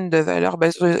chaîne de valeur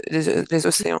basée sur les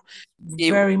océans?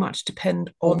 Et oui,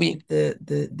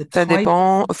 ça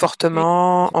dépend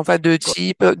fortement en fait de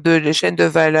type de la chaîne de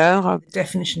valeur. Les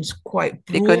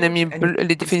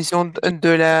définitions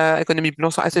de l'économie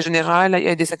blanche sont assez générales. Il y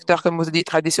a des secteurs, comme vous avez dit,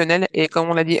 traditionnels et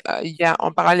comme on l'a dit, il y a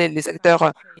en parallèle les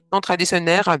secteurs non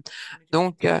traditionnels.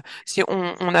 Donc, si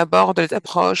on aborde les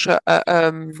approches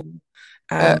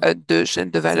de chaîne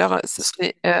de valeur, ce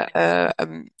serait,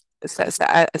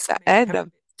 ça aide.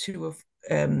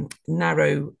 Mais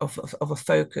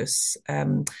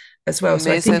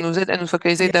ça nous aide à nous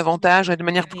focaliser davantage de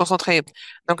manière plus concentrée.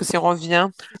 Donc, si on revient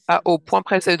au point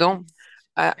précédent,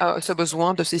 à ce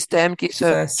besoin de systèmes qui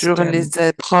se sur les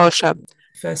approches,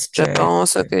 je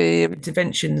pense que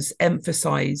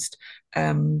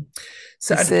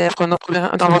c'est notre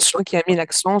première intervention qui a mis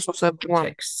l'accent sur ce point.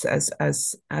 Et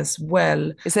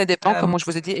ça dépend, comme je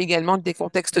vous ai dit, également des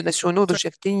contextes nationaux de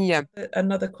chaque pays.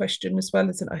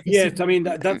 Yes, I mean,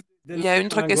 Il y a une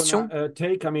autre question.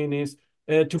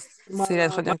 C'est la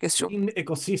dernière question.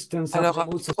 Alors,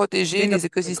 protéger les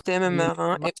écosystèmes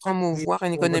marins et promouvoir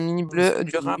une économie bleue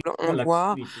durable, on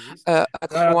doit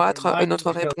accroître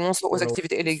notre réponse aux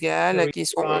activités illégales qui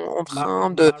sont en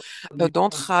train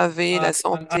d'entraver la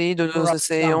santé de nos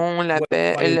océans, la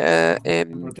paix,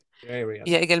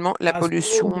 il y a également la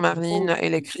pollution marine et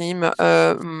les crimes,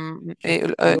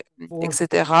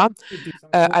 etc.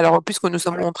 Alors, puisque nous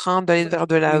sommes en train d'aller vers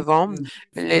de l'avant,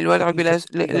 les lois de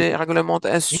les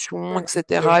réglementations,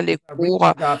 etc., les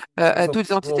cours, toutes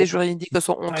les entités juridiques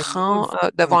sont en train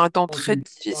d'avoir un temps très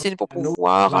difficile pour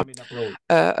pouvoir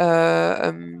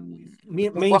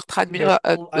traduire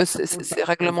ces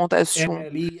réglementations.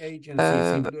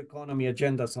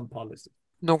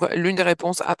 Donc, l'une des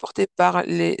réponses apportées par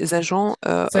les agents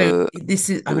de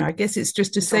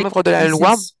la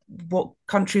loi,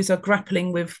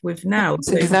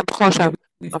 c'est des approches.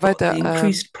 En fait, nous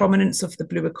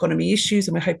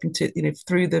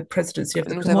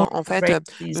avons en fait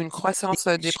une croissance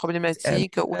des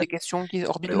problématiques ou des questions qui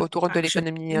orbitent autour de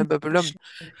l'économie bubble.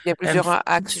 Il y a plusieurs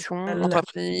actions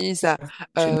entreprises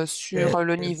sur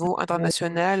le niveau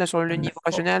international, sur le niveau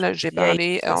régional. J'ai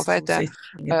parlé en fait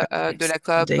de la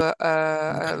COP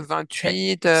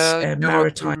 28, du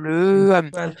bleue,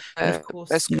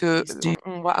 parce que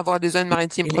on va avoir des zones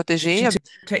maritimes protégées.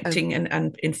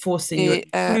 Et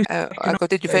à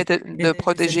côté du fait de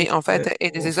protéger en fait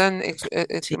et des zones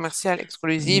commerciales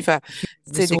exclusives,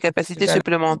 c'est des capacités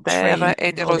supplémentaires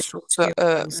et des ressources.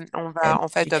 On va en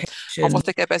fait renforcer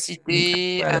les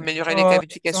capacités, améliorer les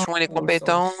qualifications et les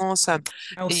compétences. Et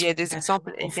il y a des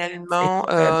exemples également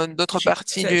d'autres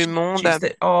parties du monde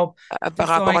par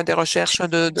rapport à des recherches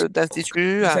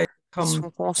d'instituts qui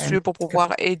sont conçus pour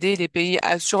pouvoir aider les pays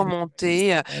à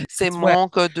surmonter ces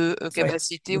manques de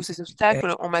capacité ou ces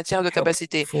obstacles en matière de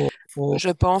capacité. Je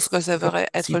pense que ça devrait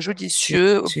être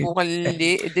judicieux pour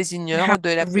les désigneurs de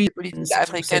la politique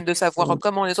africaine de savoir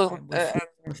comment les autres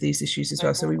of these issues as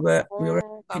well. So we were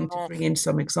hoping to bring in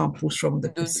some examples from the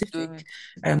Pacific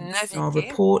in our naviguer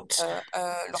report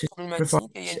leurs to provide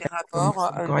problématiques. Et il y a des some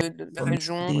rapports de guidance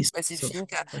régions on these sorts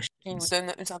spécifiques of qui nous questions.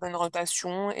 donnent une certaine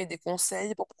rotation et des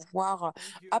conseils pour pouvoir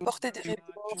apporter des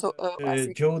réponses à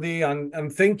ces Jody, and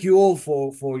thank you all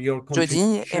for your jeudi.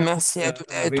 Et contribution. merci à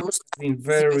toutes et à tous pour Been cette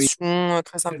very participation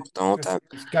très importante.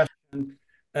 discussion.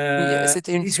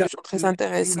 C'était une This has discussion très been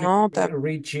intéressante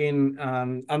reaching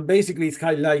and basically it's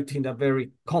highlighting a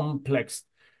very complex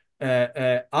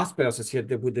aspect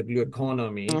associated with the blue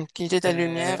economy. qui jette la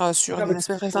lumière sur We have des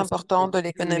aspects très exposed importants de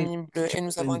opportunities, l'économie bleue. Et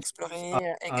nous avons challenges, exploré and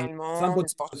some également des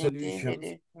potential opportunités,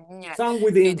 des solutions, défis some et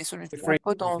within des the solutions framework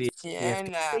of the potentielles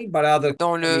FTA, but others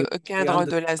dans clearly le we cadre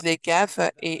de understand la ZLECAf.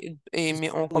 Mais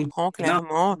on comprend enough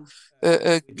clairement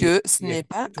the que ce n'est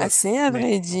pas to assez, à many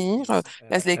vrai of dire. these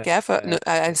La ZLECAf, à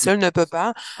elle seule, ne peut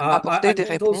pas apporter I des want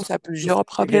also réponses à to plusieurs thank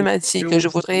again problématiques. Je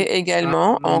voudrais Jody.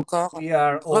 également encore We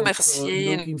are also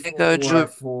remercier looking Joe. forward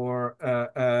for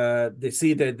the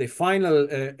final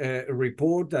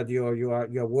report that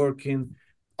you're working.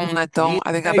 On attend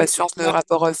avec impatience le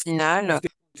rapport final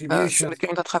sur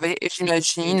lequel on a travaillé et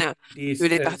j'imagine que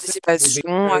les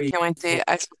participations qui ont été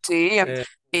ajoutées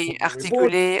et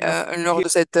articulées lors de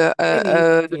ce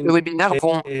webinaire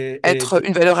vont être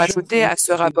une valeur ajoutée à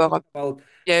ce rapport.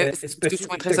 Cette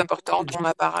discussion est très importante. On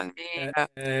a parlé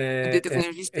des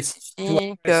technologies spécifiques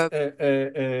qui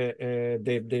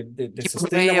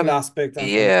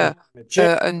pourraient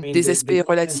des aspects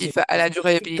relatifs à la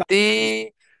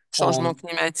durabilité, changement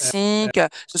climatique.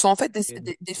 Ce sont en fait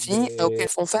des défis auxquels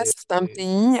font face certains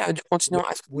pays du continent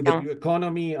With the africain. blue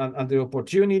economy and the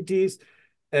opportunities.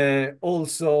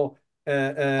 Also,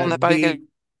 On a parlé également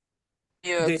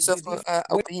qui s'offrent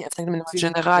aux pays africains de manière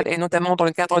générale, et notamment dans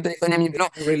le cadre de l'économie bleue,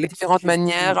 les différentes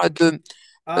manières de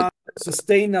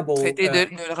sustainable traiter de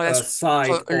la relation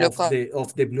side entre le corps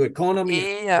of the blue economy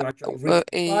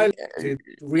et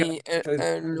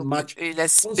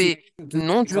l'aspect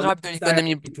non durable de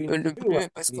l'économie bleue,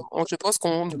 parce que je pense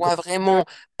qu'on doit vraiment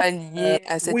pallier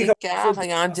à cet écart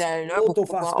et à un dialogue pour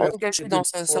pouvoir engager dans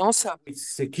ce sens.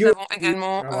 Nous avons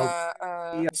également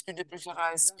discuté de plusieurs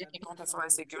aspects qui comptent sur la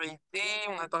sécurité.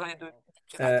 On a parlé du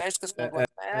piratage, qu'est-ce qu'on doit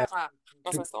faire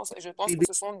dans ce sens. Et je pense que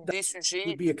ce sont des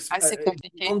sujets assez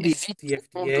compliqués et vite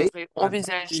qu'on devrait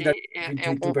envisager et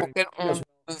auxquels on devrait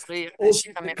réfléchir,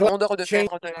 mais en dehors du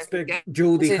cadre de la ZLECAf.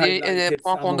 C'est des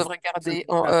points qu'on devrait garder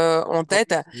en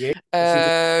tête.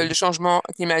 Le changement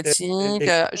climatique,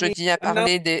 jeudi a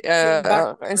parlé des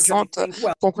récentes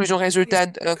conclusions résultats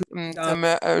comme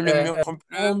le mur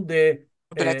bleu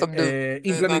de la COP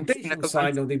implementation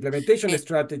side of the implementation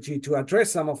strategy to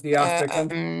address some of the aspects and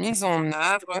mise en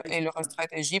œuvre et leur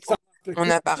stratégie. On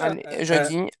a parlé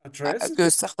jeudi que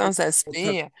certains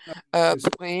aspects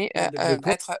pourraient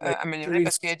être améliorés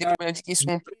parce qu'il y a des problématiques qui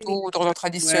sont plutôt d'ordre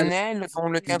traditionnel dans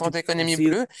le cadre de l'économie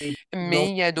bleue,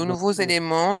 mais il y a de nouveaux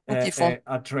éléments qui font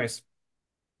address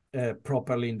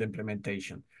properly in the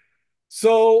implementation.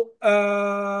 So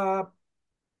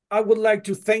I would like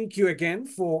to thank you again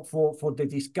for the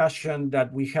discussion that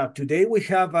we have today. We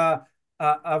have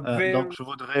donc, je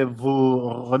voudrais vous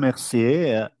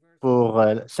remercier pour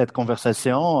cette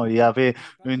conversation. Il y avait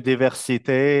une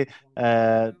diversité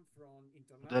de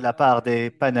la part des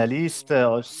panélistes,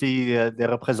 aussi des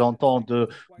représentants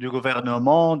du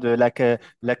gouvernement, de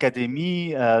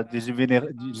l'académie,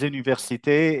 des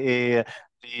universités et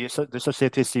de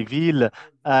sociétés civiles.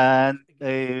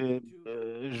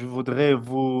 Je voudrais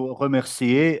vous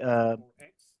remercier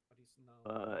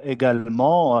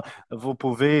également. Vous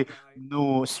pouvez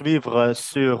nous suivre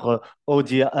sur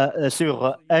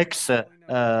X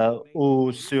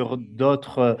ou sur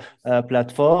d'autres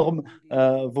plateformes.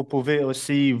 Vous pouvez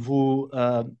aussi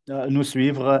nous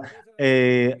suivre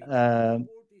et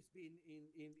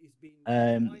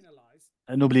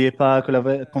n'oubliez pas que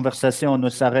la conversation ne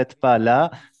s'arrête pas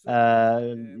là.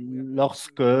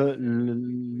 Lorsque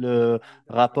le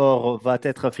rapport va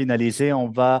être finalisé, on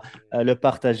va le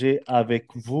partager avec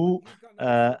vous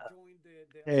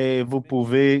et vous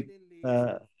pouvez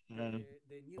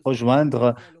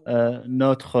rejoindre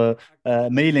notre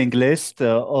mailing list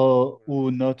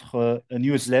ou notre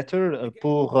newsletter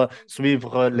pour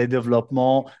suivre les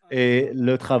développements et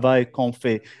le travail qu'on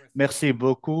fait. Merci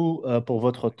beaucoup pour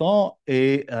votre temps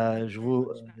et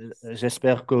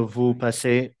j'espère que vous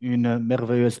passez une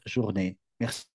merveilleuse journée. Merci.